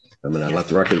payments. I let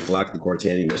the record reflect the court's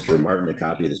handing Mr. Martin a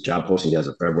copy of this job posting as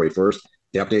of February 1st.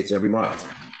 The updates every month.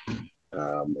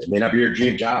 It may not be your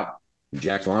dream job.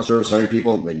 Jack's Lawn Service, 100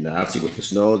 people, obviously with the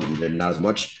snow, and not as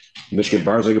much. Michigan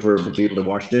Bar's looking for people to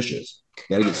wash dishes. You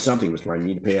got to get something, Mr. Martin.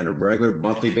 You need to pay on a regular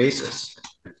monthly basis.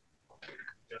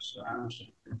 Yes, I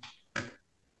understand.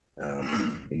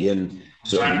 Again,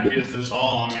 so trying to get this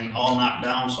all knocked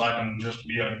down so I can just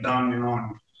be done, and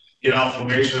get off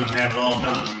probation and have it all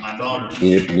done. My daughter.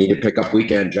 You need to pick up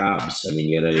weekend jobs. I mean,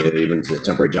 you know, even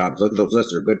temporary jobs. Look at those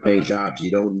lists; they're good paying jobs.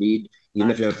 You don't need, even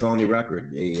if you have a felony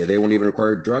record, they won't even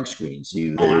require drug screens.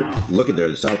 You look at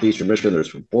the Southeastern Michigan.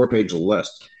 There's a 4-page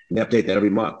list. And they update that every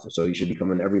month, so you should be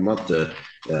coming every month to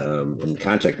and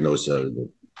contacting those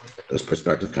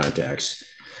prospective contacts.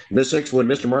 Ms. 6, when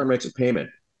Mr. Martin makes a payment,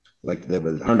 like the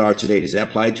 $100 today, is that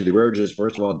applied to the arrearages,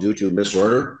 first of all, due to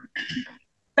misorder?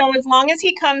 So as long as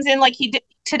he comes in like he did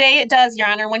today, it does, Your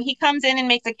Honor. When he comes in and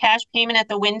makes a cash payment at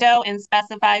the window and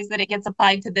specifies that it gets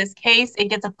applied to this case, it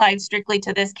gets applied strictly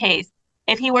to this case.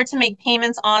 If he were to make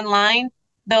payments online,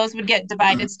 those would get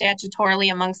divided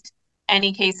statutorily amongst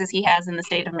any cases he has in the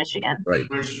state of Michigan. Right,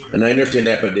 and I understand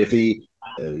that, but if he,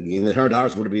 the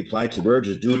 $100 would be applied to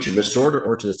arrearages due to misorder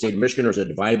or to the state of Michigan, or is it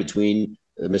divided between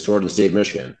misorder and the state of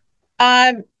Michigan?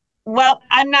 Well,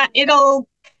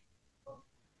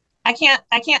 I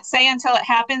can't say until it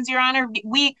happens, Your Honor.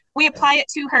 We apply it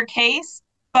to her case,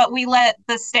 but we let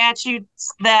the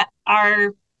statutes that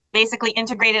are basically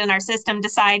integrated in our system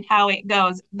decide how it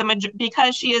goes.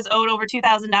 Because she is owed over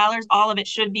 $2,000, all of it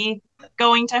should be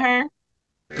going to her.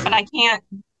 But I can't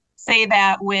say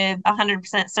that with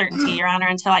 100% certainty, Your Honor,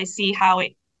 until I see how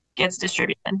it gets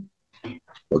distributed.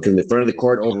 Well, can the front of the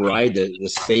court override the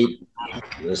state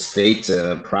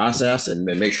process and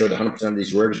make sure that 100% of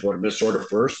these arrearages go to misorder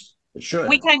first? It should.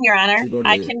 We can, Your Honor.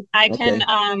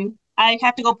 I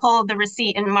have to go pull the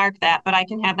receipt and mark that, but I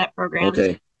can have that programmed.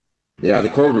 Okay. Yeah, the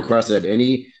court requests that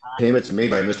any payments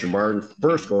made by Mr. Martin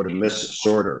first go to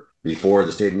misorder before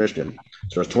the state of Michigan.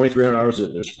 So it's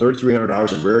 $2,300. There's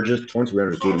 $3,300 in arrearages.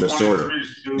 $2,300 due to misorder.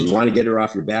 If you want to get her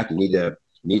off your back, you need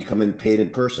to come in paid in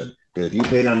person. Because if you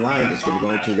paid online, it's going to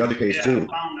go into the other case too.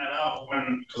 I found that out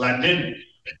because I did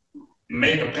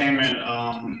make a payment.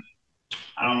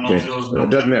 I don't know if it was. It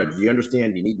doesn't matter. You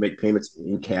understand you need to make payments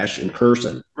in cash in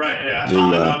person. Right, yeah. I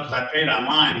found it out because I paid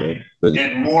online.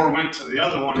 Okay. And more went to the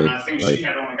other one, and I think she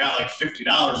had only got like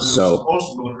 $50. So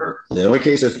supposed to go to her. The only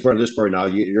case that's in front of this court now,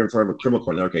 you're in front of a criminal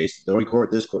court in our case. The only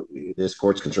court this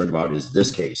court's concerned about is this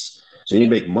case. So you need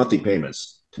to make monthly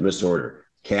payments to misorder,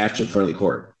 cash in front of the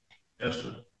court. Yes,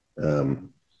 sir.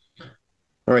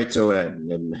 All right, so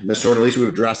Mr. Order, at least we've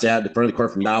addressed that in front of the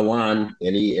court from now on.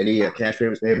 Any cash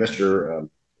payments made, Mr.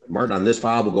 Martin, on this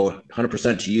file will go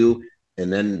 100% to you,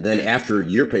 and then after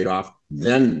you're paid off,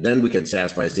 then we can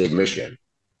satisfy the state of Michigan.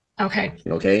 Okay.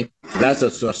 Okay, that's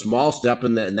a small step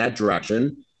in that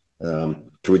direction to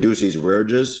reduce these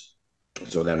arrearages.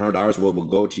 So that $100 will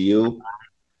go to you.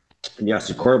 And yes,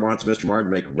 the court wants Mr.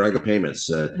 Martin to make regular payments.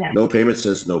 No payments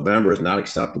since November is not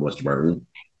acceptable, Mr. Martin.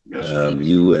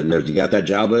 You got that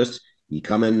job list. You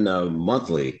come in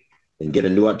monthly and get a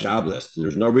new job list.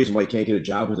 There's no reason why you can't get a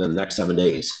job within the next 7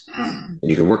 days, and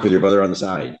you can work with your brother on the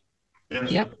side.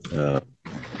 Yep.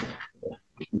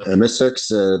 Ms. 6,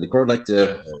 the court would like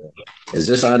to. Is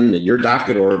this on your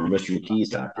docket or Mr. McKee's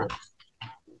docket?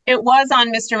 It was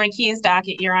on Mr. McKee's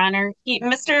docket, Your Honor.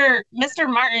 Mr.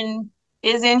 Martin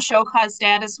is in show cause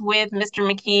status with Mr.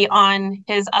 McKee on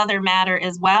his other matter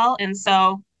as well, and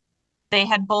so they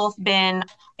had both been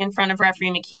in front of referee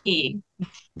McKee.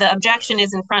 The objection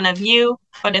is in front of you,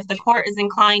 but if the court is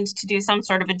inclined to do some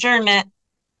sort of adjournment,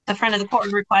 the front of the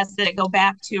court requests that it go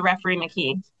back to referee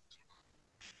McKee.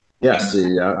 Yes,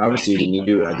 obviously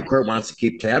the court wants to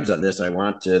keep tabs on this. I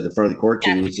want the front of the court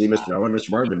to see I want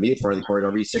Mr. Martin to meet in front of the court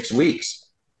every 6 weeks.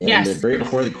 And bring it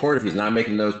before the court if he's not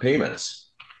making those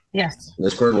payments. Yes.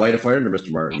 This court will light a fire under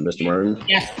Mr. Martin. Mr. Martin.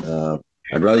 Yes.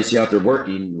 I'd rather see out there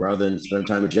working rather than spend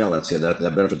time in jail.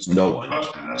 That benefits no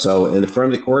one. So in the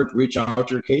front of the court, reach out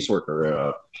to your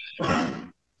caseworker.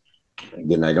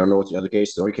 Again, I don't know what the other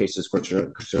case. The only case this court's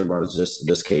concerned about is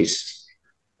this case.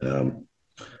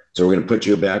 So we're going to put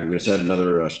you back. We're going to set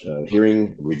another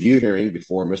review hearing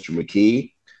before Mr.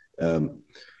 McKee.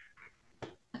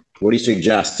 What do you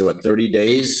suggest? So 30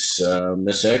 days,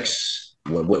 Ms. X?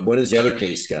 What is the other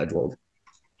case scheduled?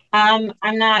 I'm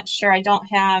not sure. I don't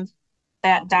have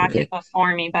that docket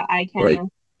before me, but I can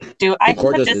I can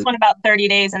put this one about 30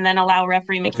 days and then allow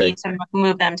referee McKee to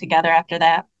move them together after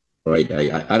that. Right.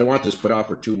 I don't want this put off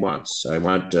for 2 months. I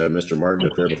want Mr. Martin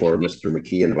to appear before Mr.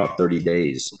 McKee in about 30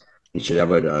 days. He should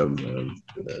have a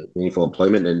meaningful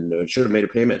employment and should have made a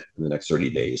payment in the next 30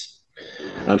 days.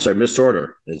 I'm sorry, Ms.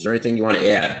 Sorter, is there anything you want to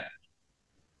add?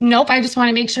 Nope. I just want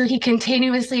to make sure he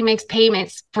continuously makes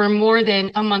payments for more than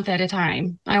a month at a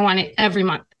time. I want it every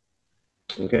month.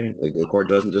 Okay. The court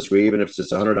doesn't disagree, even if it's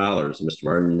just $100. Mr.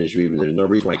 Martin, there's no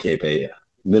reason why I can't pay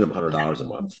minimum $100 a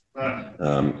month.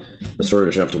 Ms.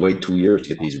 Sorter should have to wait 2 years to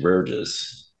get these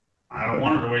arrearages. I don't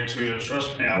want her to wait 2 years.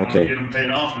 Trust me. I want to get them paid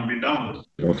off and be done with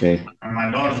it. Okay. And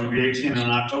my daughter's going to be 18 in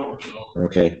October. So.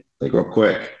 Okay. They grow up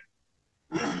quick.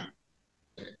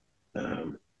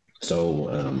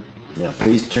 Yeah,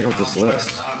 please check out this list,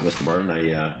 Mr. Martin.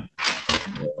 Again,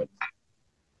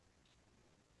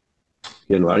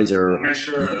 a lot of these are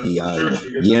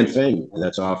Yan Fen, and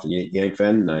that's off Yan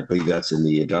Fen. I believe that's in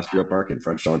the industrial park in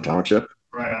Frenchtown Township.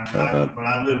 Right, but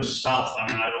I live south. I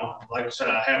mean, I don't, like I said,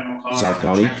 I have no car. South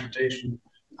County? Transportation.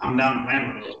 I'm down in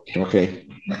Vanderbilt. Okay.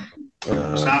 It's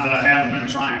not that I haven't been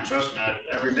trying. Trust me,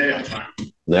 every day I'm trying.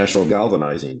 National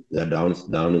Galvanizing, is that down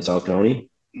in South County?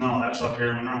 No, that's up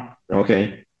here now.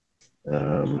 Okay.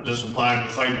 I just applied to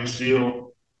Fighting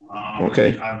Steel.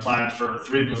 Okay. I applied for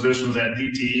 3 positions at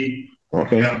DTE.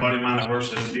 Okay. I got a buddy of mine that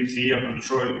works at DTE up in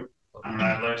Detroit. And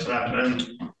like I said, I've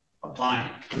been applying.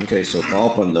 Okay, so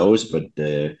follow up on those, but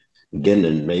again,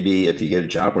 and maybe if you get a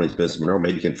job when it's business Monroe,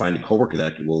 maybe you can find a coworker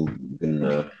that will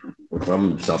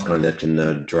from South Carolina that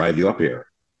can drive you up here.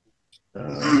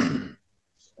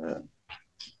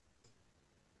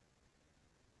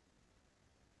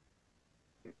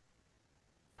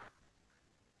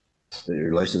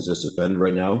 Your license is suspended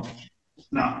right now?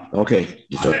 No. Okay.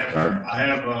 I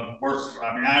have work.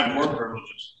 I mean, I have work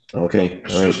privileges. Okay.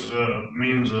 It's just a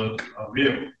means of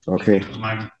vehicle. Okay.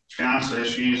 My fiance,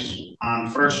 she's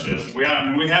on first shift. We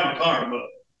have a car, but.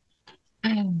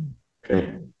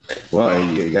 Okay. Well,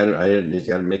 you got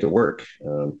to make it work.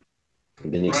 And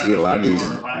then you see a lot of these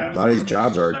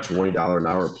jobs are $20 an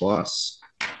hour plus.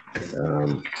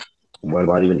 What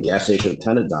about even a gas station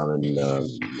attendant down in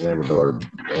Lambertville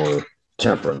or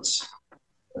Temperance?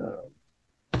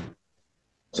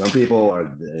 Some people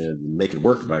are make it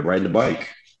work by riding a bike.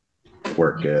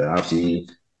 Work obviously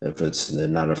if it's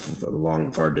not a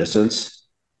long far distance.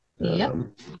 Yep.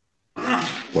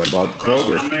 What about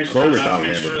Kroger? Kroger down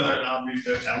in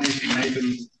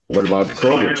Lambertville. What about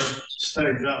Kroger?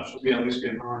 Steady job should be at least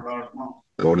getting $100 a month.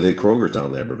 Go to the Kroger's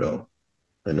down in Lambertville.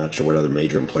 I'm not sure what other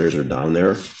major employers are down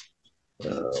there.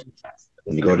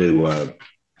 When you go to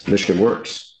Michigan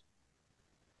Works.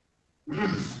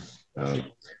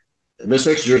 Ms.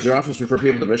 Hicks, does your office refer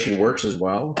people to Michigan Works as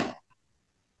well?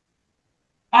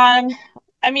 I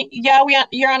mean, yeah,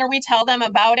 Your Honor, we tell them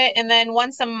about it, and then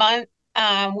once a month,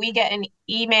 we get an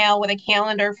email with a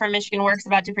calendar from Michigan Works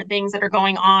about different things that are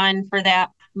going on for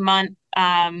that month.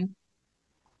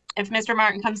 If Mr.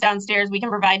 Martin comes downstairs, we can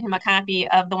provide him a copy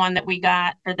of the one that we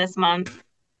got for this month.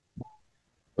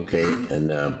 Okay, and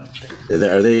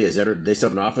they still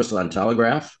have an office on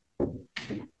Telegraph?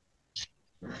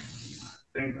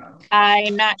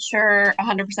 I'm not sure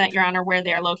 100%, Your Honor, where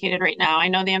they're located right now. I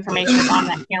know the information is on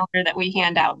that calendar that we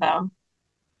hand out, though.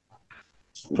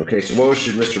 Okay, so what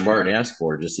should Mr. Martin ask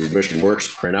for? Just the Michigan Works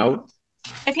printout?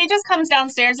 If he just comes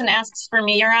downstairs and asks for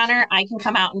me, Your Honor, I can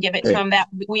come out and give it to him. That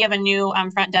we have a new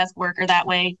front desk worker that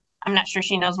way. I'm not sure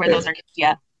she knows where those are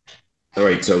yet. All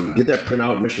right, so get that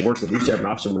printout. Michigan Works. If you have an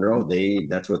officer in Monroe,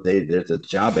 that's the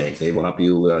job bank. They will help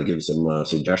you give some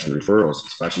suggestions, referrals,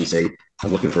 especially say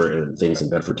I'm looking for things in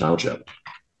Bedford Township.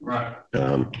 Right.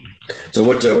 So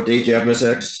what date do you have, Ms.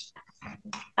 X?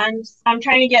 I'm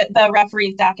trying to get the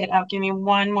referee's docket out. Give me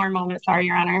one more moment. Sorry,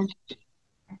 Your Honor.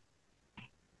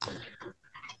 All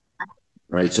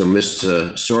right, so Ms.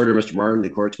 Sorter, Mr. Martin, the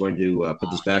court's going to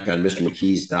put this back on Mr.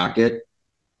 McKee's docket.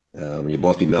 You'll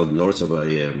both be mailed notice of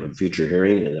a future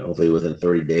hearing, and hopefully within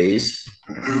 30 days,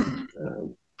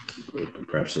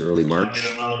 perhaps in early March.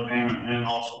 I'll get another payment in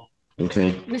also.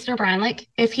 Okay. Mr. Braunlich,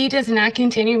 if he does not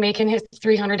continue making his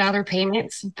 $300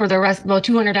 payments for the rest, well,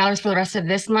 $200 for the rest of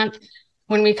this month,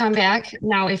 when we come back,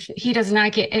 now if he does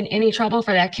not get in any trouble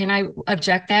for that, can I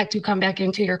object that to come back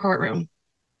into your courtroom?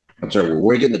 I'm sorry,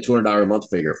 where are you getting the $200 a month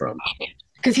figure from?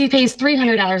 Because he pays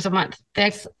 $300 a month.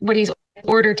 That's what he's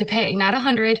ordered to pay, not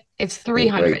 100. It's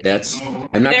 300. Right,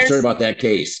 I'm not concerned about that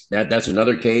case. That's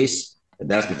another case.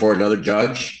 That's before another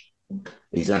judge.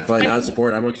 He's not filing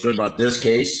non-support. I'm concerned about this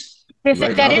case. Right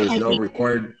now, there's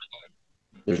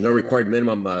no required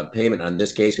minimum payment on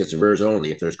this case. It's arrears only.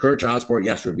 If there's current child support,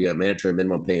 yes, there would be a mandatory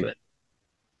minimum payment.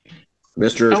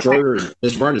 Mr. Schroeder,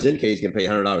 Mr. Martin is indicating he's going to pay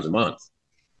 $100 a month,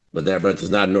 but it's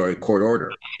not a court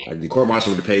order. The court wants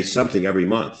him to pay something every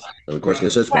month, and the court's going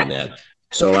to insist on that.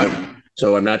 So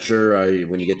I'm not sure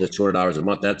when you get this $200 a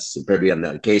month, that's probably on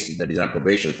the case that he's on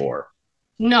probation for.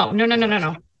 No.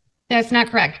 That's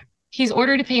not correct. He's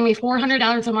ordered to pay me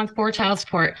 $400 a month for child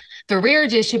support. The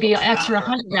rearages should be an extra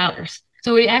 $100.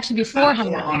 So it would actually be $400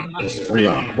 a month.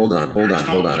 Hold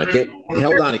on. I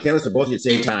can't listen to both of you at the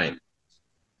same time.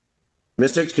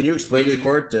 Ms. Hicks, can you explain to the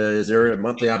court, is there a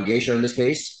monthly obligation in this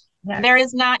case? There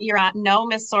is not, Your Honor. No,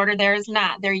 Ms. Sorter, there is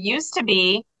not. There used to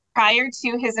be, prior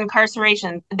to his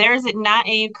incarceration, there's not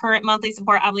a current monthly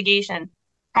support obligation.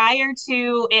 Prior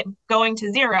to it going to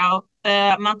zero,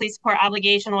 the monthly support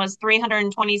obligation was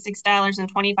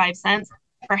 $326.25.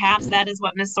 Perhaps that is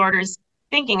what Ms. Sorter's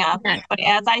thinking of. But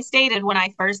as I stated when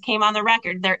I first came on the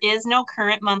record, there is no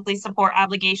current monthly support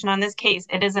obligation on this case.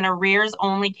 It is an arrears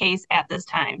only case at this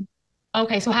time.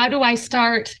 Okay, so how do I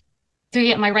start to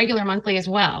get my regular monthly as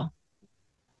well?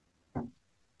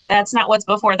 That's not what's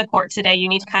before the court today. You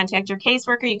need to contact your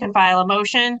caseworker. You can file a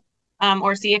motion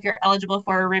or see if you're eligible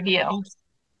for a review.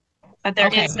 But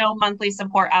there is no monthly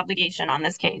support obligation on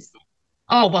this case.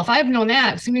 Oh, well, if I had known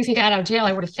that, as soon as he got out of jail,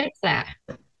 I would have fixed that.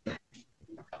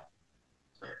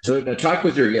 So talk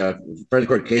with your friend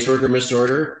court caseworker, Ms.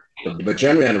 Sorter. But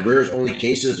generally on arrears only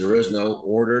cases, there is no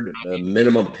ordered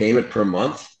minimum payment per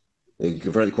month. The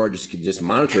front of the court just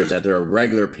monitors that there are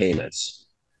regular payments.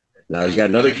 Now he's got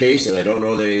another case, and I don't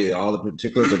know all the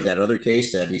particulars of that other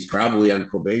case, that he's probably on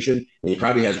probation, and he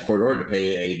probably has a court order to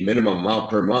pay a minimum amount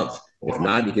per month. If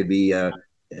not, he could be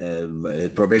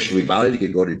probation will be violated. He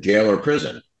could go to jail or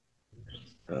prison.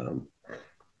 And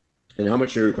how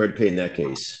much are you required to pay in that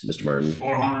case, Mr. Martin?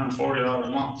 $440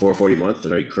 a month. $440 a month.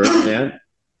 And are you current on that?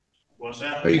 What's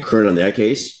that? Are you current on that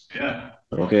case? Yeah.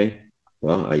 Okay.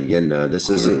 Well, again, this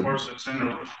isn't. Of course,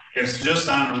 it's just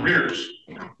on arrears.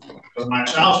 Because my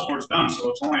child support's done, so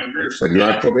it's only arrears. But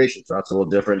you're on probation, so that's a little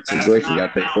different situation. You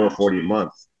got to pay $440 a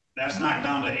month. That's knocked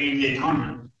down to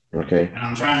 $8,800. Okay. And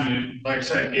I'm trying to, like I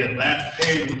said, get that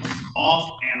paid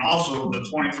off, and also the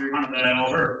 $2,300 that I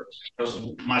owe her, because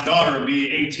my daughter will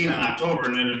be 18 in October,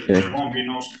 and there won't be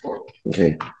no support.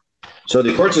 Okay. So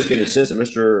the court's just going to insist that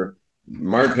Mr.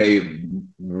 Martin pay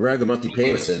regular monthly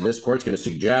payments, and this court's going to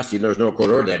suggest, even though there's no court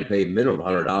order, that he pay minimum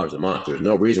 $100 a month. There's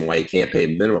no reason why he can't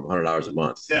pay minimum $100 a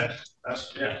month. Yeah,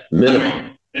 that's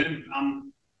minimum. I mean,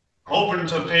 I'm hoping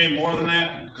to pay more than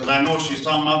that, because I know she's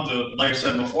talking about like I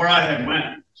said, before I had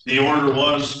went, the order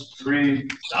was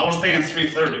I was paying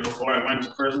 $330 before I went to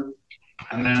prison.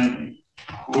 And then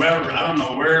whoever, I don't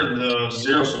know where the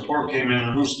zero support came in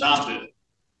or who stopped it.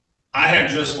 I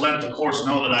had just let the courts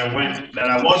know that I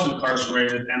was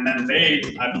incarcerated, and then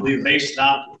I believe they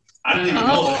stopped it. I didn't even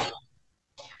know that.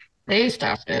 They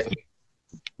stopped it.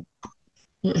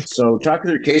 So talk to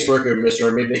your caseworker,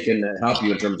 Mr. Maybe they can help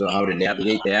you in terms of how to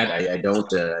navigate that. I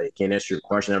can't answer your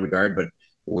question in that regard, but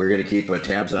we're going to keep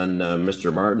tabs on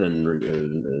Mr. Martin,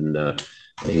 and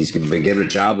he's been given a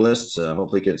job list.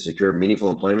 Hopefully, he can secure meaningful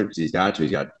employment because he's got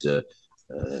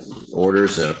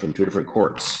orders from 2 different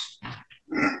courts.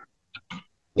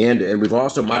 And we've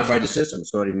also modified the system,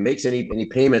 so if he makes any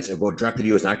payments, it will go directly to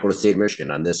you. It's not going to state of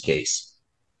Michigan on this case.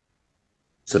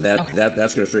 So that's going to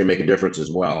certainly make a difference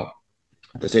as well.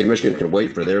 The state of Michigan can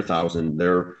wait for their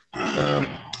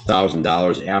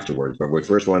 $1,000 afterwards, but we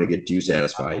first want to get you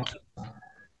satisfied.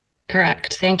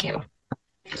 Correct. Thank you.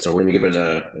 So we're going to give it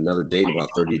another date, about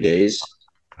 30 days.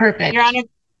 Perfect. Your Honor,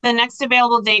 the next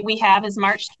available date we have is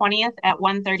March 20th at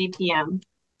 1:30 p.m.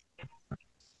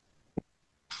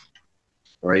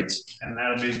 Right. And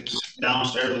that'll be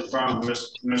downstairs in front of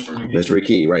Mr. McKee. Mr.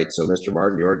 McKee, right. So Mr.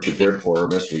 Martin, you're prepared for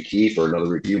Mr. McKee for another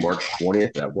review March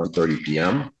 20th at 1:30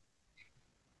 p.m.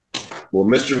 Will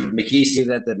Mr. McKee see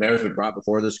that the matter has been brought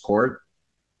before this court?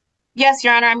 Yes,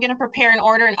 Your Honor. I'm going to prepare an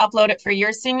order and upload it for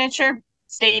your signature,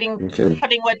 putting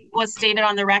what was stated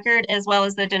on the record, as well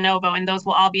as the de novo, and those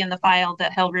will all be in the file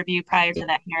that he'll review prior to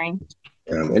that hearing.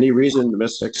 Any reason,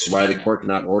 Ms. Hicks, why the court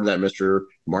cannot order that Mr.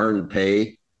 Martin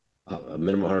pay a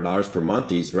minimum $100 per month?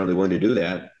 He's really willing to do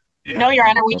that. No, Your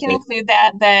Honor, we can include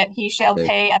that he shall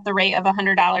pay at the rate of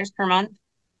 $100 per month.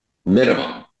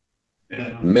 Minimum.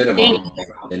 Minimum.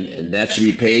 And that should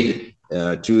be paid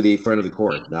to the front of the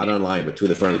court, not online, but to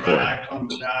the front of the court.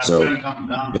 So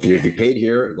if you paid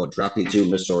here, it'll go directly to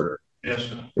Ms. Sorter. Yes,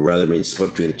 sir. Rather than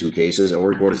split between the 2 cases,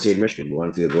 or go to state of Michigan. You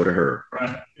want to go to her,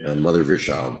 mother of your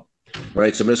child.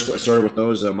 Right. So Ms. Sorter, with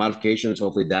those modifications,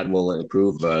 hopefully that will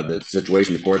improve the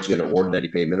situation. The court's going to order that he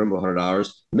pay minimum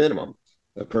 $100 minimum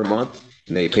per month,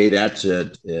 and they pay that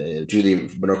to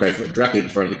directly in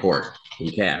front of the court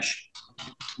in cash.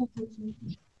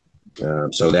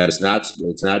 So that it's not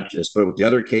just split with the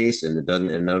other case, and it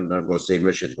doesn't, and none go to state of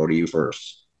Michigan. Go to you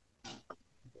first.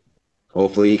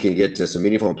 Hopefully, he can get to some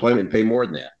meaningful employment and pay more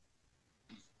than that.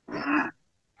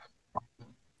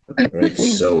 All right.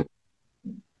 So,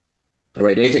 all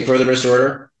right. Anything further, Ms.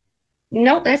 Sorter?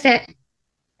 Nope, that's it.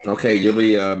 Okay, you'll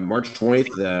be March 20th,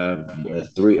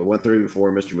 1:30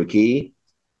 before Mr. McKee.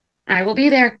 I will be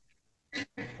there.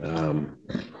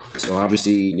 So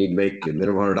obviously you need to make a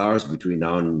minimum $100 between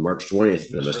now and March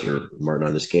 20th, Mr. Martin,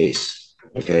 on this case.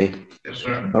 Okay. Yes,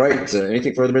 sir. All right.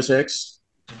 Anything further, Ms. Hicks?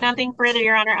 Nothing further,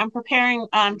 Your Honor. I'm preparing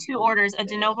two orders, a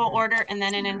de novo order and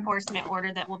then an enforcement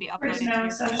order that will be uploaded to Now your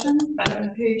in session,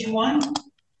 page 1,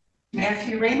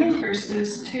 Matthew Raymond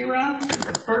versus Tara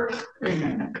Burke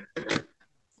Raymond.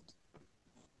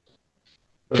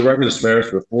 For the record, this matter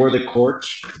is before the court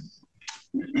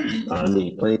on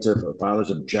the plaintiff or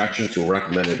father's objection to a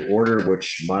recommended order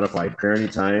which modified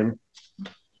parenting time.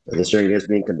 This hearing is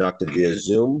being conducted via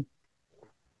Zoom.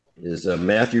 Is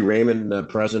Matthew Raymond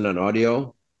present on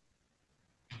audio?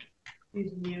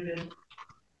 He's muted.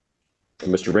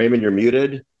 Mr. Raymond, you're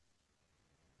muted.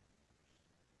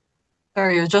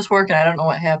 Sorry, it was just working. I don't know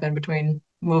what happened between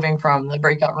moving from the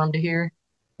breakout room to here.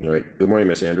 All right. Good morning,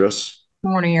 Miss Andrus. Good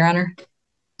morning, Your Honor.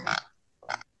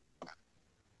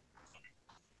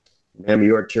 Ma'am,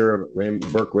 you are Tara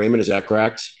Burke Raymond, is that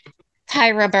correct?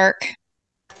 Tyra Burke.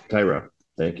 Tyra,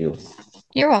 thank you.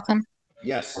 You're welcome.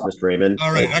 Yes, Mr. Raymond.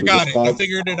 All right, I got it. I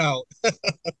figured it out.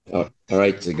 All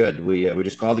right, so good. We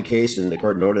just called the case, and the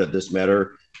court noted that this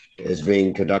matter is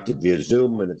being conducted via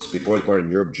Zoom, and it's before the court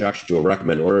on your objection to a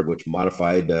recommended order which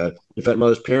modified defendant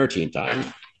mother's parenting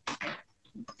time.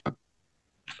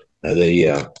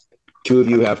 The two of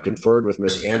you have conferred with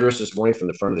Ms. Andrus this morning from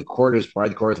the front of the court as part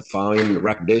of the court the following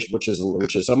recommendation, which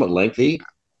is somewhat lengthy.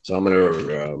 So I'm going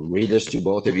to read this to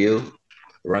both of you.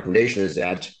 The recommendation is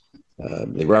that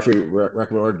the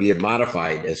recommended order be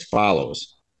modified as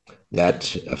follows: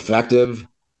 that effective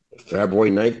February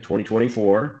 9th,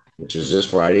 2024, which is this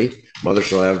Friday, mother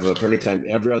shall have parenting time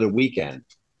every other weekend,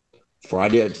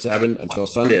 Friday at 7 until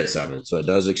Sunday at 7. So it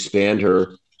does expand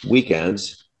her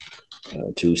weekends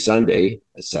to Sunday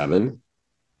at 7.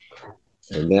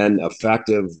 And then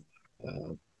effective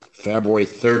February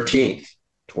 13th,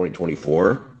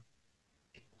 2024,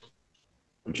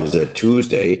 which is a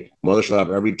Tuesday, mother shall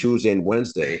have every Tuesday and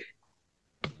Wednesday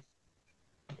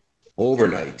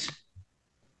overnight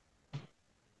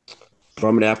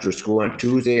from and after school on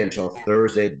Tuesday until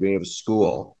Thursday at the beginning of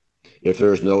school. If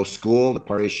there is no school, the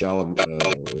parties shall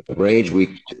arrange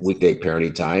weekday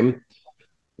parenting time.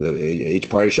 Each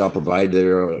party shall provide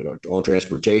their own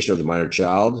transportation of the minor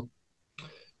child.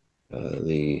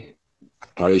 The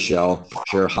parties shall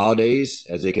share holidays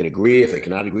as they can agree. If they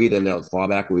cannot agree, then they'll fall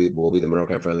back. Will be the Monroe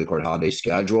County Family Court holiday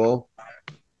schedule.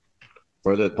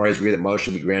 Further, the parties agree that mother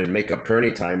should be granted make-up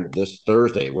parenting time this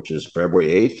Thursday, which is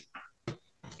February 8th,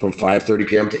 from 5:30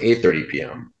 p.m. to 8:30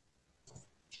 p.m.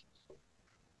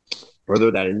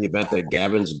 Further, that in the event that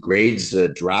Gavin's grades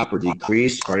drop or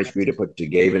decrease, parties agree to put to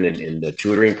Gavin in the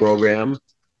tutoring program.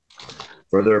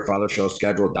 Further, father shall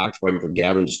schedule a doctor's appointment for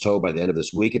Gavin's toe by the end of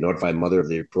this week and notify mother of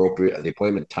the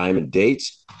appointment time and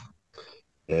dates.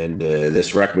 And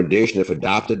this recommendation, if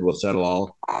adopted, will settle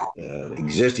all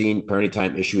existing parenting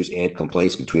time issues and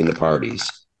complaints between the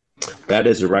parties. That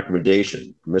is a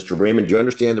recommendation. Mr. Raymond, do you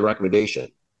understand the recommendation?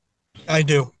 I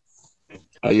do.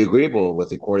 Are you agreeable with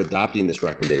the court adopting this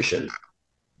recommendation?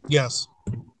 Yes.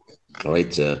 All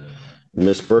right.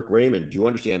 Ms. Burke Raymond, do you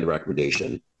understand the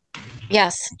recommendation?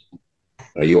 Yes.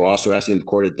 Are you also asking the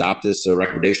court to adopt this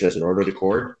recommendation as an order of the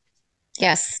court?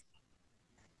 Yes.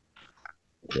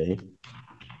 Okay.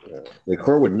 The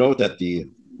court would note that the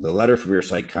letter from your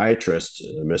psychiatrist,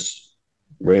 Ms.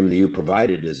 Raymond, that you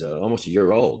provided is almost a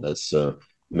year old. That's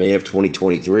May of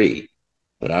 2023.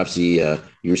 But obviously,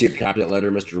 you received a copy of that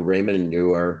letter, Mr. Raymond, and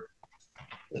you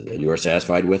are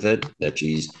satisfied with it. That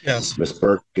yes. Ms.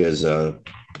 Burke is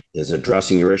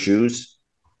addressing your issues.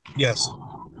 Yes.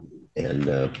 And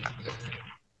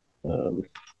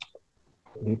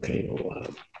okay.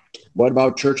 What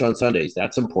about church on Sundays?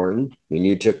 That's important. When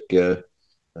you took the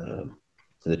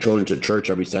children to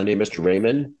church every Sunday, Mr.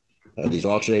 Raymond, these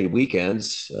alternating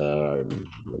weekends,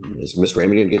 is Ms.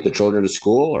 Raymond going to get the children to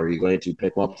school, or are you going to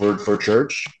pick them up for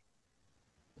church?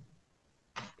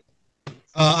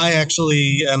 I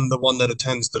actually am the one that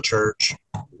attends the church.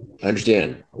 I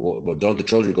understand. Well, don't the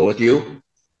children go with you?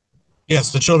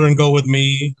 Yes, the children go with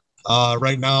me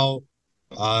right now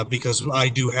because I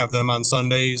do have them on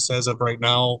Sundays as of right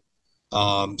now.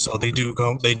 So they do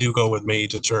go with me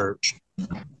to church.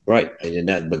 Right,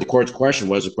 but the court's question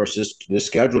was, of course, this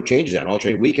schedule changes on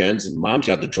alternate weekends, and mom's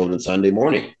got the children Sunday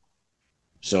morning.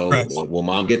 So correct. Will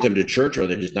mom get them to church, or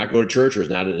they just not go to church, or is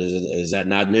that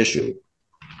not an issue?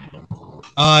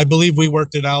 I believe we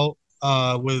worked it out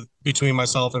between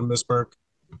myself and Miss Burke.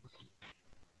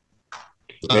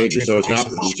 Okay, so it's not.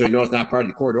 So it's not part of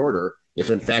the court order. If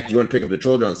in fact you want to pick up the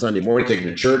children on Sunday morning, take them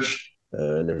to church,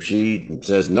 and if she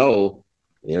says no,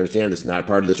 you understand it's not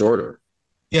part of this order.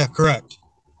 Yeah, correct.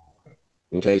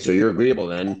 Okay, so you're agreeable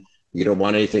then. You don't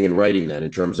want anything in writing then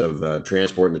in terms of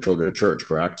transporting the children to church,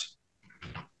 correct?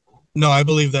 No, I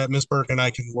believe that Ms. Burke and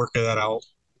I can work that out.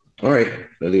 All right.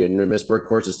 Ms. Burke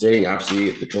course is stating, obviously,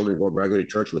 if the children go regularly to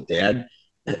church with dad,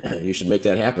 you should make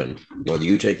that happen. Whether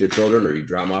you take their children or you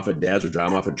drop them off at dad's or drop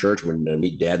them off at church when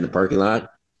meet dad in the parking lot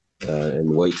and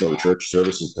wait till the church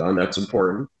service is done, that's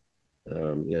important.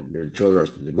 Their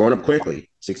children are growing up quickly,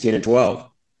 16 and 12.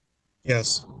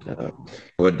 Yes.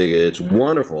 But it's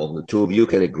wonderful the two of you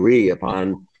can agree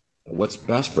upon what's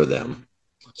best for them.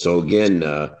 So again,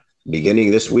 beginning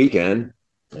this weekend,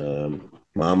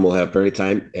 mom will have parenting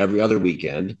time every other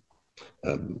weekend.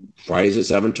 Fridays at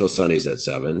 7 till Sundays at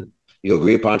 7. You'll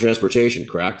agree upon transportation,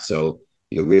 correct? So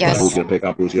you'll agree upon who's going to pick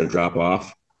up, who's going to drop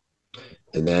off.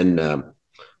 And then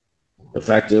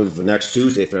effective next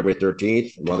Tuesday, February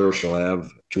 13th, mother shall have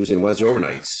Tuesday and Wednesday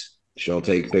overnights. She'll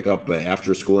pick up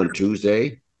after school on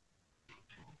Tuesday.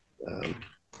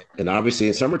 And obviously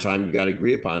in summertime, you got to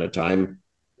agree upon a time.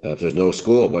 If there's no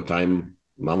school, what time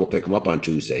mom will pick them up on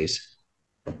Tuesdays.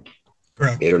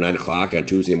 Correct. 8 or 9 o'clock on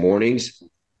Tuesday mornings.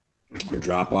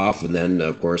 Drop off. And then,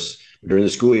 of course, during the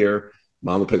school year,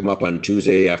 mom will pick them up on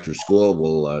Tuesday after school.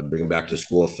 We'll bring them back to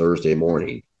school Thursday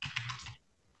morning.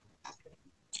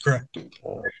 Correct.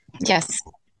 Yes.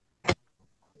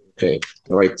 Okay.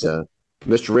 All right.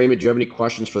 Mr. Raymond, do you have any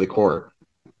questions for the court?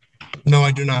 No,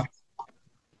 I do not.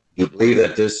 You believe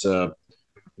that this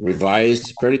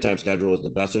revised parenting time schedule is the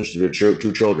best interest of your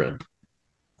two children?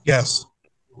 Yes.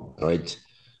 All right.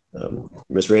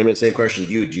 Ms. Raymond, same question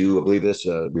to you. Do you believe this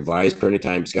revised parenting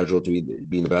time schedule to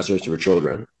be in the best interest of your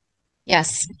children?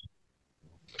 Yes.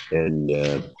 And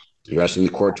you're asking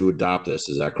the court to adopt this.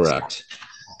 Is that correct?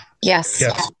 Yes.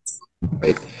 Yes.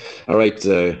 Right. All right.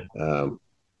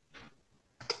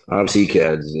 Obviously,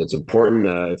 kids, it's important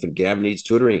if a Gavin needs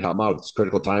tutoring, help them out. It's a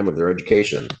critical time of their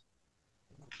education.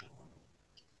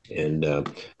 And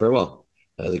very well.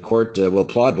 The court will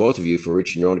applaud both of you for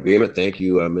reaching your own agreement. Thank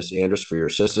you, Ms. Andrus, for your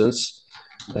assistance.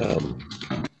 The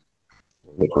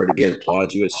court again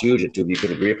applauds you. It's huge that two of you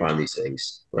can agree upon these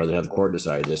things rather than have the court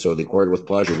decide this. So the court, with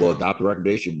pleasure, will adopt the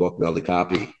recommendation book, mail the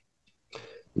copy.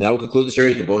 Now we'll conclude this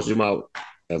hearing. You can both zoom out.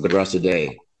 Have a good rest of the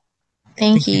day.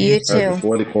 Thank you. You too.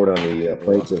 Before the court on the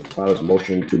plaintiff files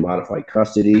motion to modify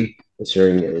custody. This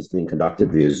hearing is being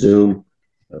conducted via Zoom.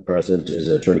 Present is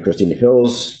Attorney Christina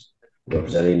Hills,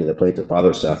 representing the plaintiff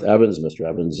father, Seth Evans. Mr.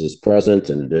 Evans is present.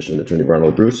 In addition, Attorney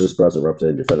Braunlich Bruce is present,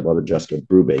 representing defendant mother, Jessica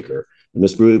Brubaker. And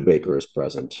Ms. Brubaker is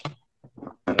present.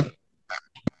 The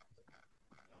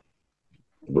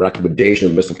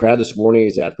recommendation of Mr. Pratt this morning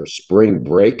is after spring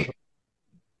break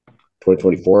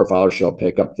 2024, father shall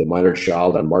pick up the minor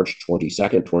child on March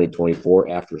 22nd, 2024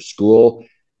 after school,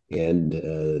 and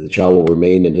the child will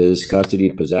remain in his custody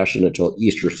and possession until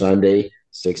Easter Sunday,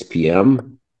 6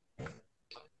 p.m.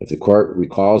 If the court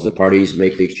recalls, the parties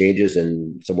make the exchanges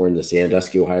in somewhere in the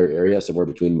Sandusky, Ohio area, somewhere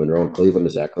between Monroe and Cleveland.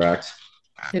 Is that correct?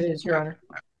 It is, Your Honor.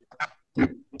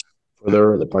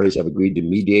 Further, the parties have agreed to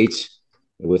mediate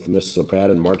with Ms. Pratt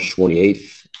on March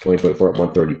 28th, 2024 at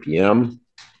 1:30 p.m.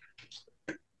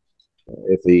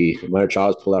 If the minor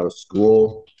child is pulled out of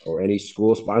school or any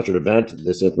school-sponsored event,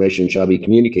 this information shall be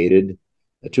communicated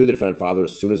to the defendant father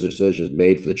as soon as the decision is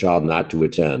made for the child not to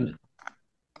attend.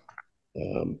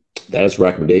 That is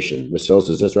recommendation. Ms. Hills,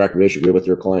 does this recommendation agree with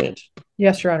your client?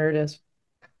 Yes, Your Honor, it is.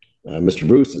 Mr.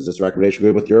 Bruce, does this recommendation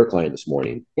agree with your client this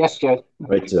morning? Yes, Judge.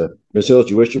 Right. Ms. Hills,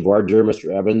 do you wish to voir dire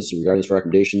Mr. Evans regarding this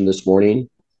recommendation this morning?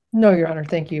 No, Your Honor,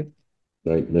 thank you.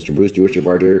 Right. Mr. Bruce, do you wish to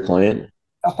voir dire your client?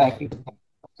 Oh, thank you.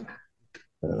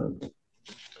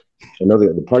 I know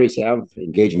that the parties have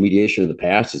engaged in mediation in the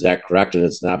past. Is that correct? And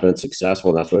it's not been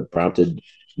successful. And that's what prompted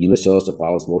you, Ms. Hills, to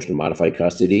file this motion to modify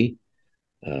custody.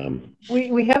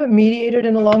 We haven't mediated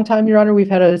in a long time, Your Honor. We've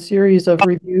had a series of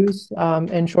reviews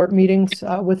and short meetings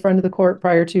with friend of the court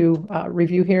prior to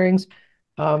review hearings.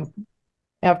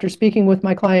 After speaking with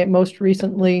my client most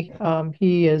recently,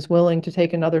 he is willing to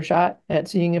take another shot at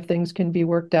seeing if things can be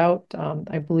worked out.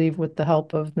 I believe with the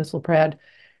help of Ms. LaPrade,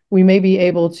 we may be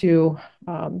able to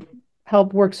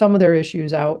help work some of their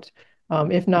issues out,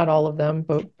 if not all of them.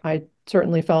 But I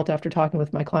certainly felt after talking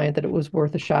with my client that it was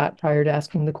worth a shot prior to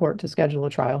asking the court to schedule a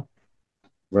trial.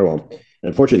 Very well.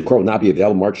 Unfortunately, the court will not be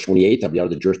available March 28th. I'll be out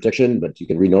of the jurisdiction, but you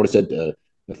can renotice it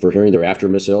for hearing thereafter,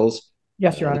 Ms. Hills.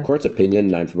 Yes, Your Honor. The court's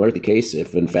opinion, I'm familiar with the case,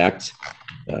 if in fact,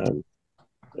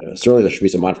 certainly there should be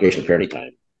some modification of parenting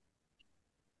time.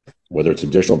 Whether it's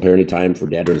additional parenting time for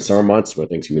dad during the summer months where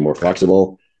things can be more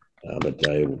flexible, but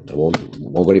I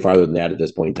won't go any farther than that at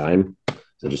this point in time.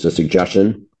 So just a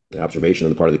suggestion, an observation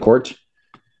on the part of the court.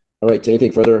 All right,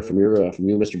 anything further from you,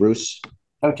 Mr. Bruce?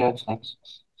 No, Judge, thanks.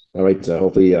 All right,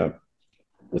 hopefully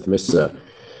with Ms.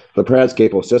 LaPrade's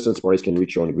capable assistance, parties can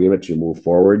reach an agreement to move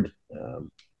forward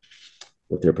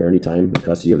with their parenting time and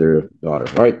custody of their daughter.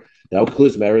 All right, Now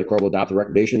concludes the matter. The court will adopt the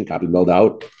recommendation. Copy mailed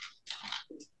out.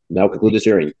 Now conclude this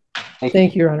hearing.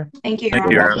 Thank you, Your Honor. Thank you,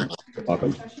 You're Your Honor.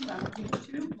 welcome. For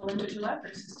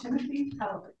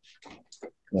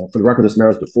the record, this matter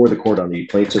is before the court on the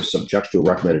plaintiff's objection to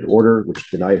a recommended order, which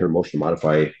denied her motion to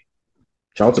modify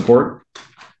child support.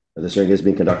 This hearing is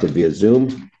being conducted via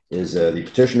Zoom. Is the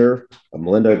petitioner,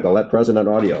 Melinda Gallette, present on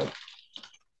audio?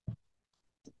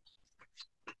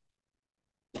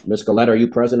 Ms. Gallette, are you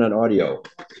present on audio?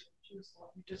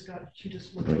 She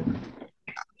just Right.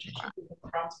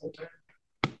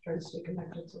 Try to stay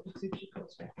connected, so let's see if she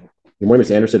goes back. Good morning,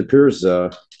 Ms. Anderson. It appears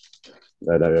that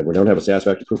we don't have a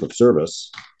satisfactory proof of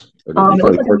service. It looks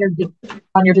like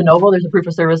on your de novo, there's a proof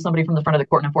of service. Somebody from the front of the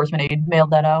court and enforcement aid mailed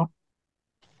that out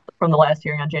from the last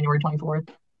hearing on January 24th.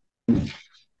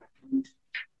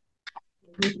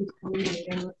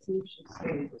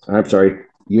 I'm sorry.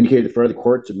 You indicated the front of the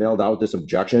court mailed out this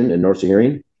objection in notice of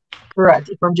hearing? Correct.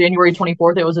 From January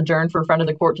 24th, it was adjourned for front of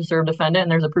the court to serve defendant,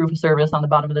 and there's a proof of service on the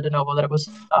bottom of the de novo that it was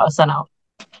sent out.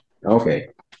 Okay.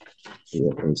 Yeah,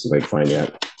 let me see if I can find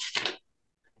that.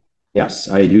 Yes,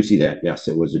 I do see that. Yes,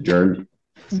 it was adjourned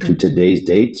to today's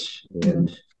date,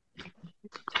 and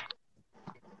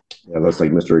yeah, looks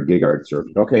like Mr. Gigard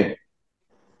served. Okay.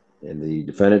 And the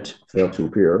defendant failed to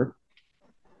appear.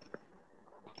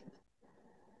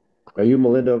 Are you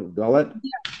Melinda Gallette?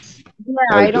 Yes. Yeah,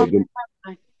 I don't.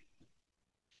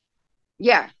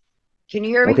 Yeah. Can you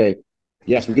hear me? Okay.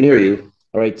 Yes, we can hear you.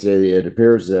 All right. So it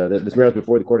appears that this matter is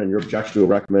before the court on your objection to a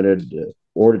recommended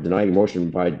order denying motion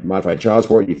by modified child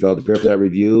support. You failed to appear for that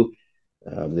review.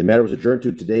 The matter was adjourned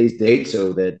to today's date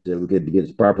so that we could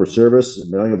begin proper service.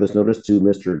 Mailing of this notice to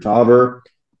Mr. Tolliver.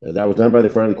 That was done by the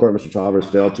front of the court. Mr. Tolliver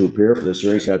has failed to appear for this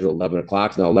hearing scheduled at 11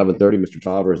 o'clock. It's now 11:30. Mr.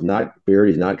 Tolliver has not appeared.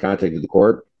 He's not contacted the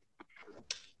court.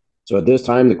 So at this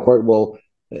time, the court will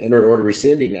enter an order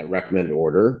rescinding that recommended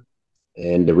order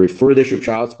and to refer the issue of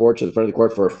child support to the front of the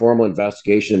court for a formal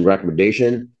investigation and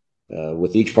recommendation,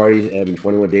 with each party having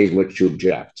 21 days in which to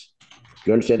object. Do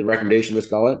you understand the recommendation, Ms.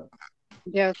 Gallette?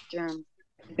 Yes, John.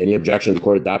 Any objection to the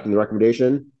court adopting the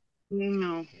recommendation?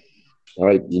 No. All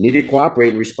right, you need to cooperate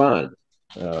and respond.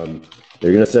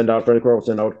 They're going to send out, front of the court will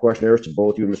send out questionnaires to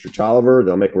both you and Mr. Tolliver.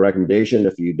 They'll make a recommendation.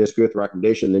 If you disagree with the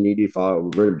recommendation, then you need to file a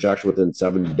written objection within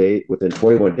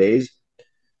 21 days.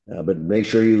 But make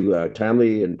sure you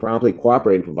timely and promptly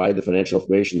cooperate and provide the financial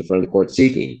information the front of the court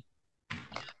seeking. I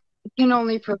can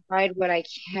only provide what I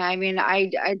can. I mean, I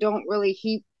don't really.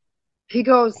 He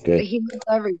goes. Okay. He goes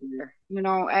everywhere. You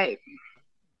know. Okay.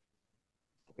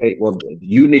 Well,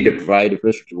 you need to provide. If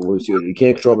Mr. You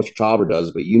can't control what Mr. Tolliver does,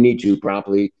 but you need to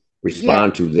promptly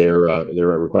respond to their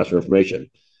request for information.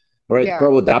 All right. The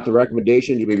court will adopt the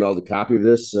recommendation. You'll be mailed a copy of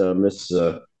this, Ms.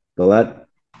 Gallette,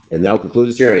 and that'll conclude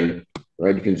this hearing. All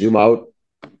right, you can zoom out.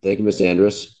 Thank you, Ms.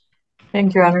 Andrus.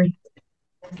 Thank you, Your Honor.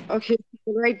 Okay,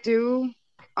 what do I do?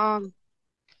 I'm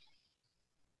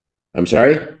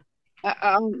sorry?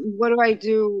 What do I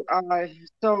do?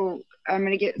 So I'm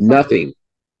going to get nothing.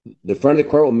 The front of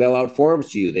the court will mail out forms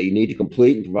to you that you need to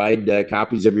complete and provide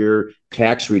copies of your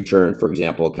tax return, for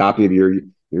example, a copy of your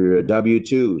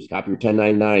W-2s, copy of your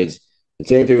 1099s. The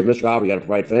same thing with Mr. Albert. You got to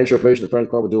provide financial information. The front of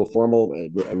the court will do a formal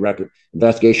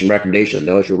investigation recommendation.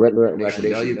 They'll issue a written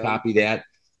recommendation. You copy that,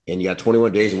 and you got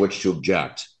 21 days in which to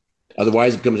object.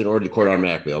 Otherwise, it comes in order to court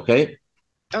automatically. Okay.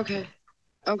 Okay.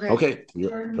 Okay. Okay.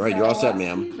 All right. You're all set,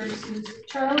 ma'am.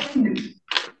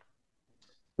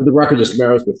 For the record, this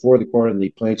matter is before the court on the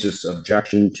plaintiff's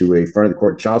objection to a front of the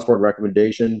court child support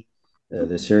recommendation.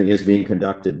 This hearing is being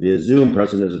conducted via Zoom.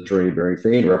 Present is Attorney Barry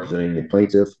Fain, representing the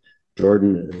plaintiff,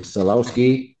 Jordan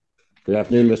Salowski. Good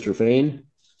afternoon, Mr. Fain.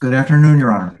 Good afternoon,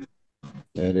 Your Honor.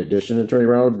 In addition, Attorney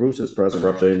Ronald Bruce is present,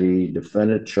 representing the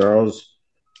defendant, Charles.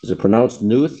 Is it pronounced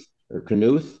Knuth or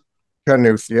Knuth?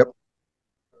 Knuth, yep.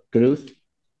 Knuth,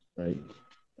 right.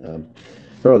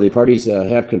 The parties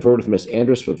have conferred with Ms.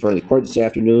 Andrus for the front of the court this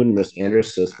afternoon. Ms.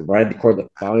 Andrus has provided the court the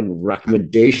following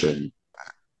recommendation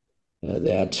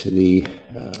that the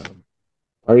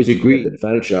parties agree the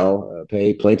defendant shall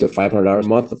pay plaintiff $500 a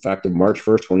month effective March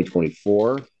 1st,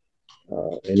 2024.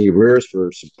 Any arrears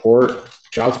for support,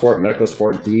 child support, medical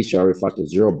support, and fees shall reflect a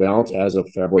zero balance as of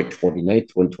February 29th,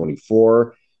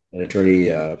 2024. And Attorney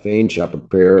Fain shall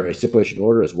prepare a stipulation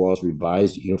order as well as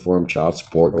revised uniform child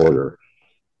support order.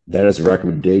 That is a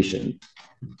recommendation.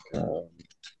 Mr.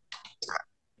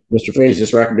 Fain, is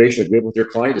this recommendation agreeable with your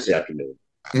client this afternoon?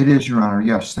 It is, Your Honor.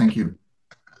 Yes, thank you.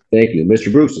 Thank you.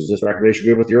 Mr. Bruce, is this recommendation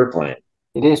agreeable with your client?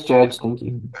 It is, Judge. Thank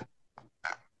you.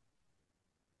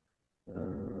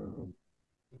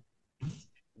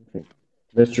 Okay.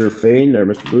 Mr. Fain or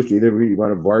Mr. Bruce, either of you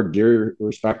want to board your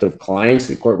respective clients?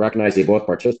 The court recognized they both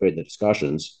participated in the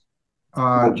discussions.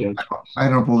 I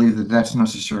don't believe that that's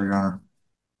necessary, Your Honor.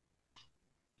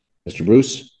 Mr.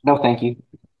 Bruce? No, thank you.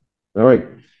 All right.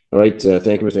 All right.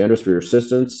 Thank you, Mr. Andrews, for your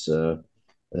assistance. The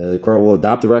court will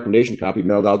adopt the recommendation copy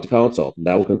mailed out to counsel.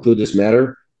 That will conclude this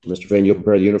matter. Mr. Fain, you'll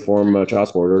prepare the uniform child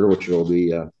support order, which will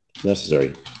be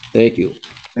necessary. Thank you.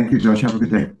 Thank you, Judge. Have a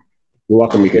good day. You're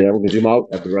welcome. You can zoom out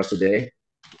after the rest of the day.